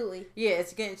is at? Absolutely. Yeah,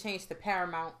 it's getting changed to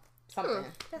Paramount. Something.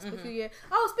 That's peculiar.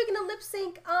 Oh, speaking of lip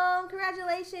sync,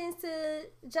 congratulations to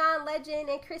John Legend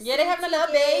and Chris. Yeah, they having a little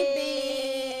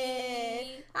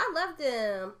baby. I love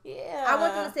them. Yeah. I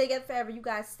want them to stay together forever. You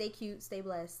guys stay cute, stay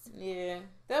blessed. Yeah.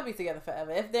 They'll be together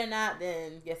forever. If they're not,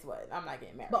 then guess what? I'm not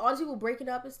getting married. But all these people breaking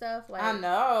up and stuff, like I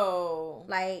know.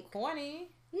 Like corny.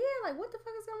 Yeah, like what the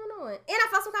fuck is going on? And I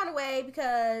felt some kind of way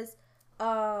because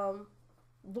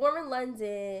Lauren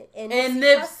London and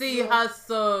Nipsey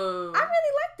Hussle. I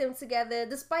really liked them together,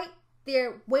 despite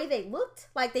their way they looked.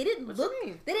 Like they didn't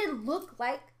look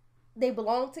like they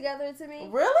belonged together to me.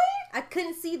 Really? I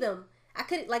couldn't see them. I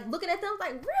couldn't looking at them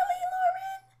like, really,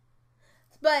 Lauren?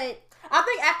 But I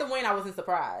think after Wayne, I wasn't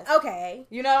surprised. Okay,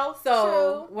 you know.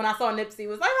 So true. when I saw Nipsey, it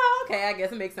was like, oh, okay, I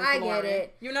guess it makes sense. I get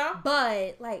it. You know.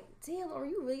 But like, damn, Lauren,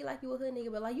 you really like you a hood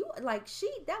nigga, but like you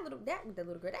that little girl,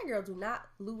 that girl do not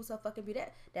lose her fucking beauty.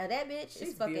 That bitch She's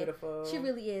is fucking beautiful. She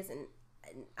really is, and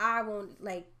I won't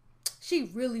she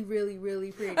really, really,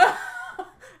 really pretty.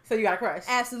 So you got a crush?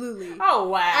 Absolutely. Oh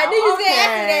wow! I knew you was gonna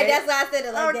ask me that. That's why I said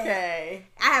it like that. Okay.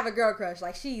 I have a girl crush.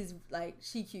 Like she's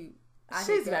she cute.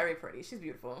 She's very pretty. She's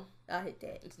beautiful. I hit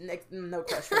that. No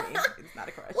crush for me. It's not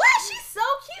a crush. What? She's so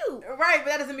cute. Right,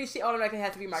 but that doesn't mean she automatically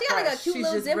has to be my crush. She got like a cute She's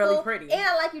little just dimple. really pretty. And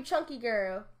I like you, chunky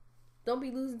girl. Don't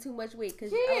be losing too much weight, cause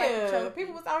I like you chunky.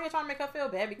 People was out here trying to make her feel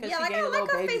bad because she like, gained a little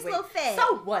baby face weight. little fat.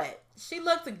 So what? She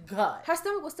looked good. Her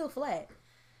stomach was still flat.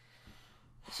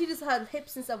 She just her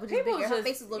hips and stuff was just bigger. Her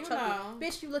face was a little chunky.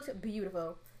 Bitch, you looked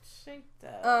beautiful. She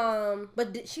does.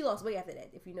 But she lost weight after that.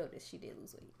 If you notice, she did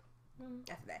lose weight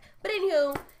after that. But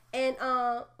anywho, and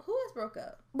who else broke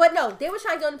up? But no, they were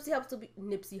trying to go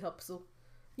Nipsey Hussle.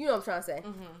 You know what I'm trying to say?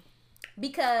 Mm-hmm.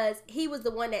 Because he was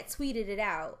the one that tweeted it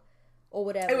out or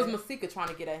whatever. It was Masika trying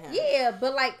to get at him. Yeah,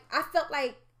 but I felt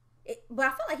like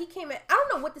he came at. I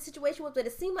don't know what the situation was, but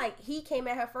it seemed like he came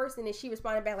at her first, and then she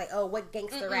responded back like, "Oh, what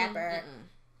gangster rapper?"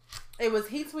 It was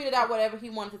he tweeted out whatever he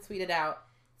wanted to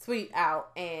tweet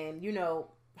out, and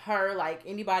her like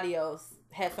anybody else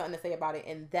had something to say about it,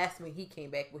 and that's when he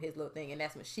came back with his little thing, and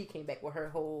that's when she came back with her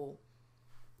whole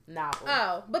novel.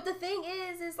 Oh, but the thing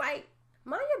is like,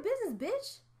 mind your business,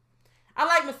 bitch. I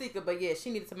like Masika, but yeah, she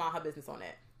needed to mind her business on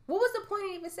that. What was the point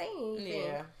of even saying anything?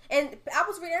 Yeah. And I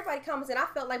was reading everybody's comments, and I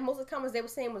felt like most of the comments they were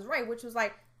saying was right, which was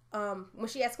like, when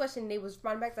she asked questions, they was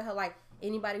running back to her like,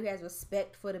 anybody who has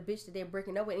respect for the bitch that they're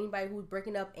breaking up with, anybody who's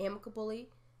breaking up amicably,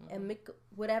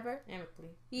 whatever.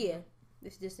 Amicably. Yeah.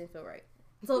 This just didn't feel right.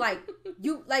 So like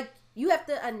you have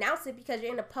to announce it because you're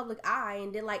in the public eye,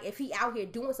 and then like if he out here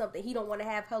doing something, he don't want to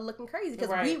have her looking crazy because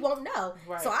we won't know.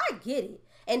 Right. So I get it,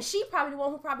 and she probably the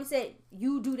one who probably said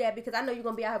you do that because I know you're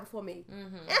gonna be out here before me.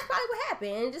 Mm-hmm. And that's probably what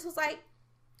happened. And it just was like,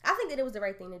 I think that it was the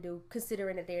right thing to do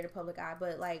considering that they're in the public eye.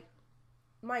 But like,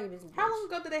 mind your business. How long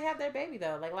ago did they have their baby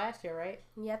though? Like last year, right?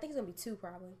 Yeah, I think it's gonna be 2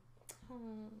 probably.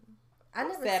 I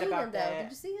never seen them though.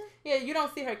 Did you see her? Yeah, you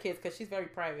don't see her kids because she's very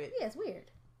private. Yeah, it's weird.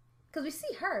 Because we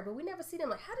see her, but we never see them.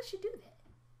 Like, how did she do that?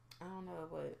 I don't know,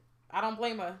 but I don't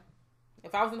blame her.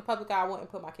 If I was in the public eye, I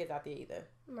wouldn't put my kids out there either.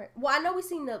 Right. Well, I know we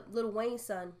seen the Lil Wayne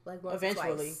son like once or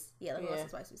twice. Yeah, like yeah. once or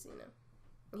twice we seen him.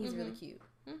 And he's really cute.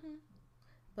 Mm-hmm.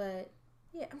 But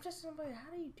yeah, I'm just wondering, how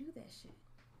do you do that shit?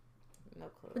 No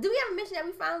clue. But did we ever mention that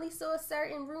we finally saw a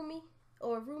certain Rumi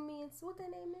or Rumi and what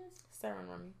that name is? Sarah and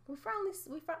Rumi. We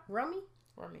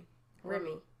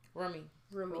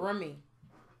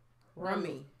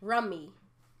Rummy.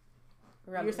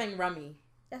 You're saying Rummy.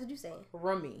 That's what you're saying.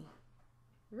 Rummy.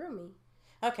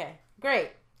 Okay,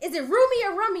 great. Is it Rumi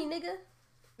or Rummy, nigga?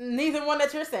 Neither one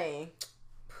that you're saying.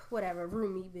 Whatever,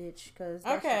 Rumi, bitch. Because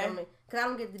I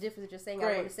don't get the difference that you're saying.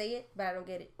 Great. I want to say it, but I don't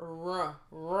get it. I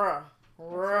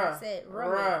said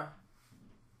Rummy.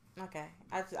 Okay,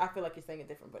 I feel like you're saying it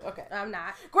different, but okay. I'm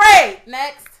not. Great.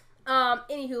 Next.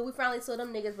 Anywho, we finally saw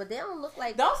them niggas, but they don't look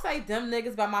like. Don't say them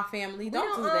niggas by my family.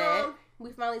 Don't do that.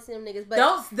 We finally see them niggas, but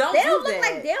they don't look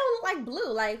like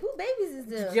Blue. Like, who babies is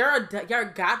this? You're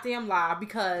a goddamn lie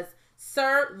because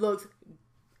Sir looks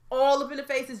all up in the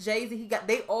faces. Jay-Z,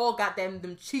 they all got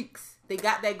them cheeks. They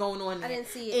got that going on there. I didn't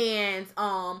see it.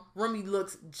 And Rumi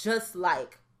looks just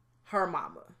like her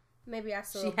mama. Maybe I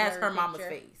saw. She has her mama's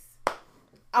face.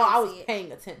 Oh, I was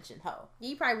paying attention, ho.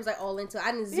 You probably was like all into it.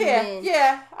 I didn't zoom in.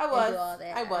 Yeah, I was. Do all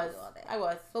that. I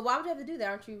was. But why would you have to do that?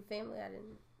 Aren't you family? I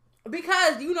didn't.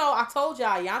 Because, I told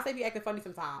y'all, Beyonce be acting funny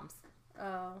sometimes.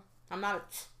 Oh. I'll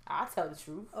tell the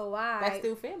truth. Oh, why? That's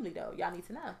still family, though. Y'all need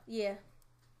to know. Yeah.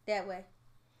 That way.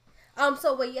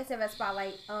 So, wait, yes, I have a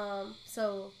spotlight.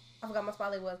 So, I forgot my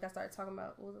spotlight was. I started talking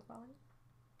about, what was the spotlight?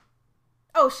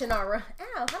 Oh, Shannara.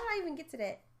 Ow, how did I even get to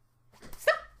that?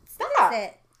 Stop. What is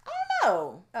that?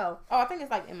 Oh. Oh, I think it's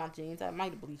like in my jeans. I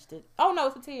might have bleached it. Oh, no,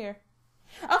 it's a tear.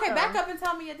 Okay, back up and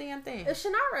tell me your damn thing.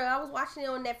 Shannara, I was watching it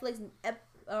on Netflix.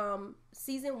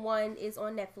 Season 1 is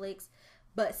on Netflix,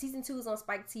 but season 2 is on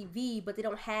Spike TV, but they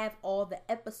don't have all the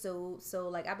episodes. So,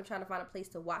 like, I've been trying to find a place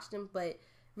to watch them, but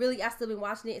really, I still been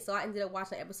watching it. So, I ended up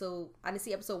watching I didn't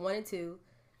see episode 1 and 2.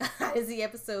 I didn't see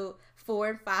episode 4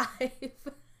 and 5.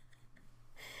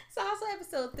 So, I saw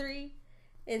episode 3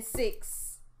 and 6.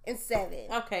 And 7.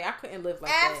 Okay, I couldn't live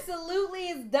like Absolutely,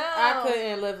 it's dumb. I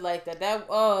couldn't live like that.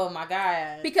 Oh my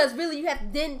god. Because really, you have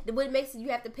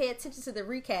to pay attention to the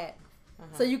recap,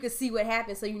 so you can see what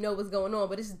happened, so you know what's going on.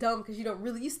 But it's dumb because you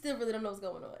still really don't know what's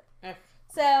going on.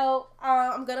 So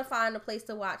I'm gonna find a place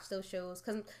to watch those shows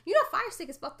because Fire Stick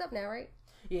is fucked up now, right?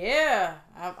 Yeah,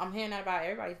 I'm hearing that about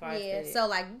everybody's Fire Stick. Yeah, so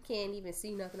like you can't even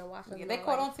see nothing or watch nothing. Yeah, they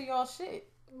caught on to y'all shit.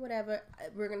 Whatever.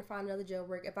 We're gonna find another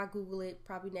jailbreak. If I Google it,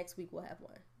 probably next week we'll have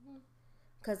one.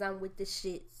 Cause I'm with the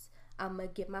shits. I'ma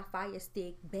get my Fire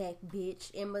Stick back,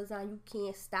 bitch. Amazon, you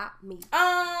can't stop me.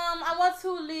 I want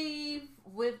to leave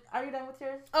with. Are you done with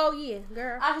yours? Oh yeah,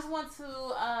 girl. I just want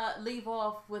to leave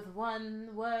off with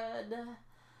one word.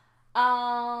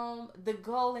 The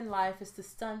goal in life is to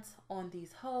stunt on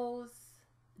these hoes,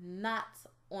 not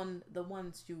on the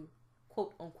ones you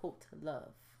quote unquote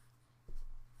love.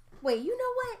 Wait, you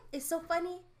know what? It's so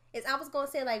funny. I was gonna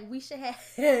say like we should have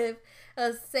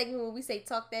a segment where we say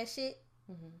talk that shit,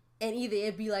 and either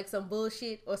it be like some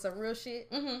bullshit or some real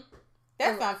shit.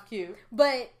 That sounds cute.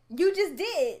 But you just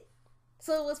did,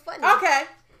 so it was funny. Okay,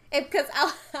 and because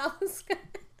I was,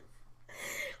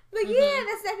 but yeah,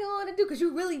 that's exactly what I want to do because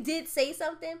you really did say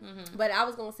something. But I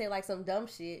was gonna say like some dumb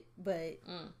shit, but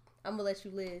I'm gonna let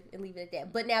you live and leave it at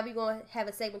that. But now we're gonna have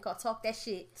a segment called talk that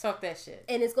shit. Talk that shit,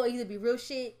 and it's gonna either be real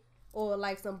shit or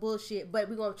like some bullshit, but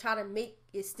we're gonna try to make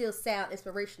it still sound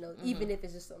inspirational, even if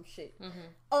it's just some shit.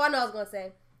 Oh, I know what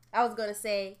I was gonna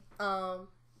say.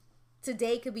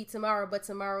 Today could be tomorrow, but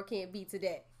tomorrow can't be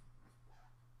today.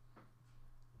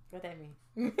 What that mean?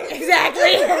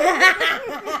 Exactly.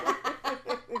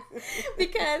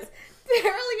 Because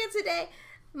earlier today,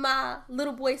 my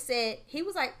little boy said, he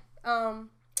was like,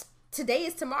 today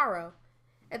is tomorrow.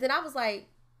 And then I was like,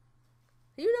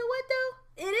 you know what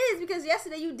though? It is, because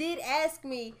yesterday you did ask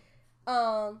me,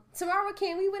 tomorrow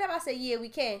can we, whatever? I said, yeah, we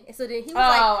can. And so then he was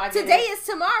like, today is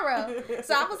tomorrow.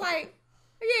 So I was like,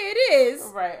 yeah, it is.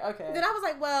 Right, okay. Then I was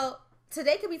like, well,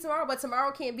 today could be tomorrow, but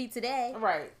tomorrow can't be today.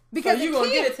 Right. Because so you going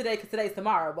to get it today because today's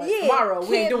tomorrow, but tomorrow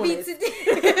we ain't doing this.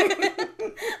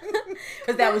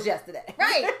 Because that was yesterday.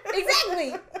 Right,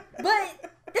 exactly. But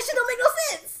that shit don't make no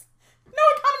sense. No,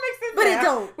 it kind of makes sense. But now. it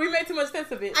don't. We made too much sense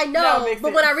of it. I know,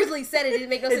 but when I originally said it didn't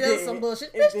make no sense. That was some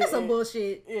bullshit. Bitch, that's some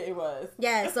bullshit. Yeah, it was.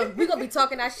 Yeah, so we're going to be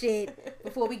talking our shit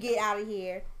before we get out of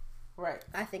here. Right.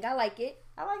 I think I like it.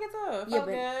 I like it too. Yeah, Felt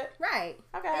good. Right.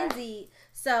 Okay. Indeed.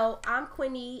 So I'm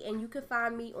Quinny, and you can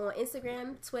find me on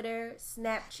Instagram, Twitter,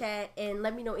 Snapchat, and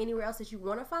let me know anywhere else that you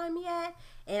want to find me at,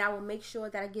 and I will make sure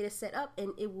that I get it set up,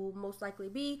 and it will most likely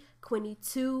be Quinny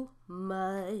Too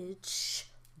Much,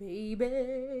 baby.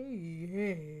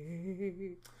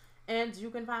 And you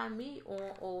can find me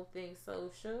on All Things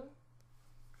Social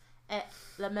at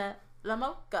La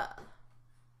Mocha.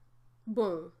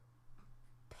 Boom.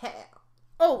 Pow.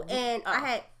 Oh, and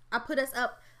I put us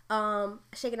up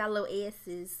shaking our little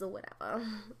asses or whatever.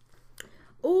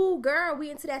 Ooh, girl, we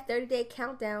into that 30-day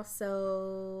countdown,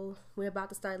 so we're about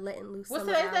to start letting loose. What's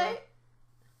today's date?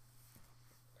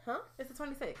 Huh? It's the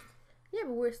 26th. Yeah,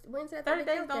 but we're into that 30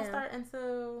 days countdown. don't start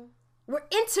until... We're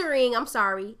entering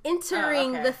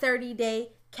the 30-day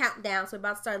okay. countdown, so we're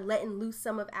about to start letting loose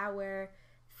some of our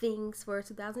things for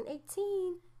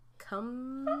 2018.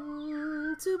 Come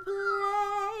to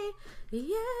play.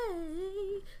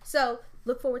 Yay. So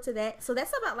look forward to that. So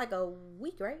that's about like a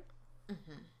week, right?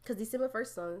 Because December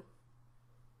 1st on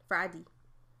Friday.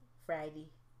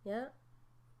 Yeah.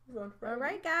 All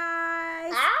right,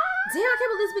 guys. Damn, I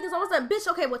can't believe this week is almost done. Bitch,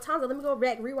 okay, what time? Let me go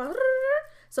back, rewind.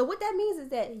 So what that means is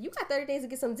that you got 30 days to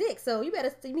get some dick. So you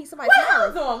better meet somebody.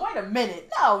 Hold on, wait a minute.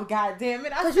 No, goddamn it.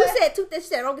 Because you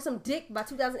said I don't get some dick by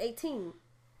 2018.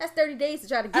 That's 30 days to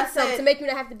try to get something to make you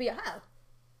not have to be a hoe.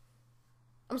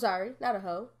 I'm sorry, not a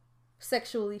hoe.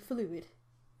 Sexually fluid.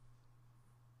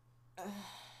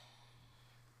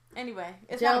 Anyway,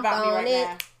 it's not about me right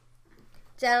now.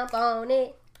 Jump on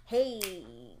it. Hey.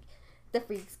 The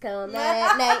freaks come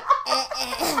at night.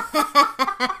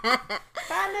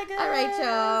 Bye, niggas. All right,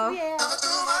 y'all. Yeah.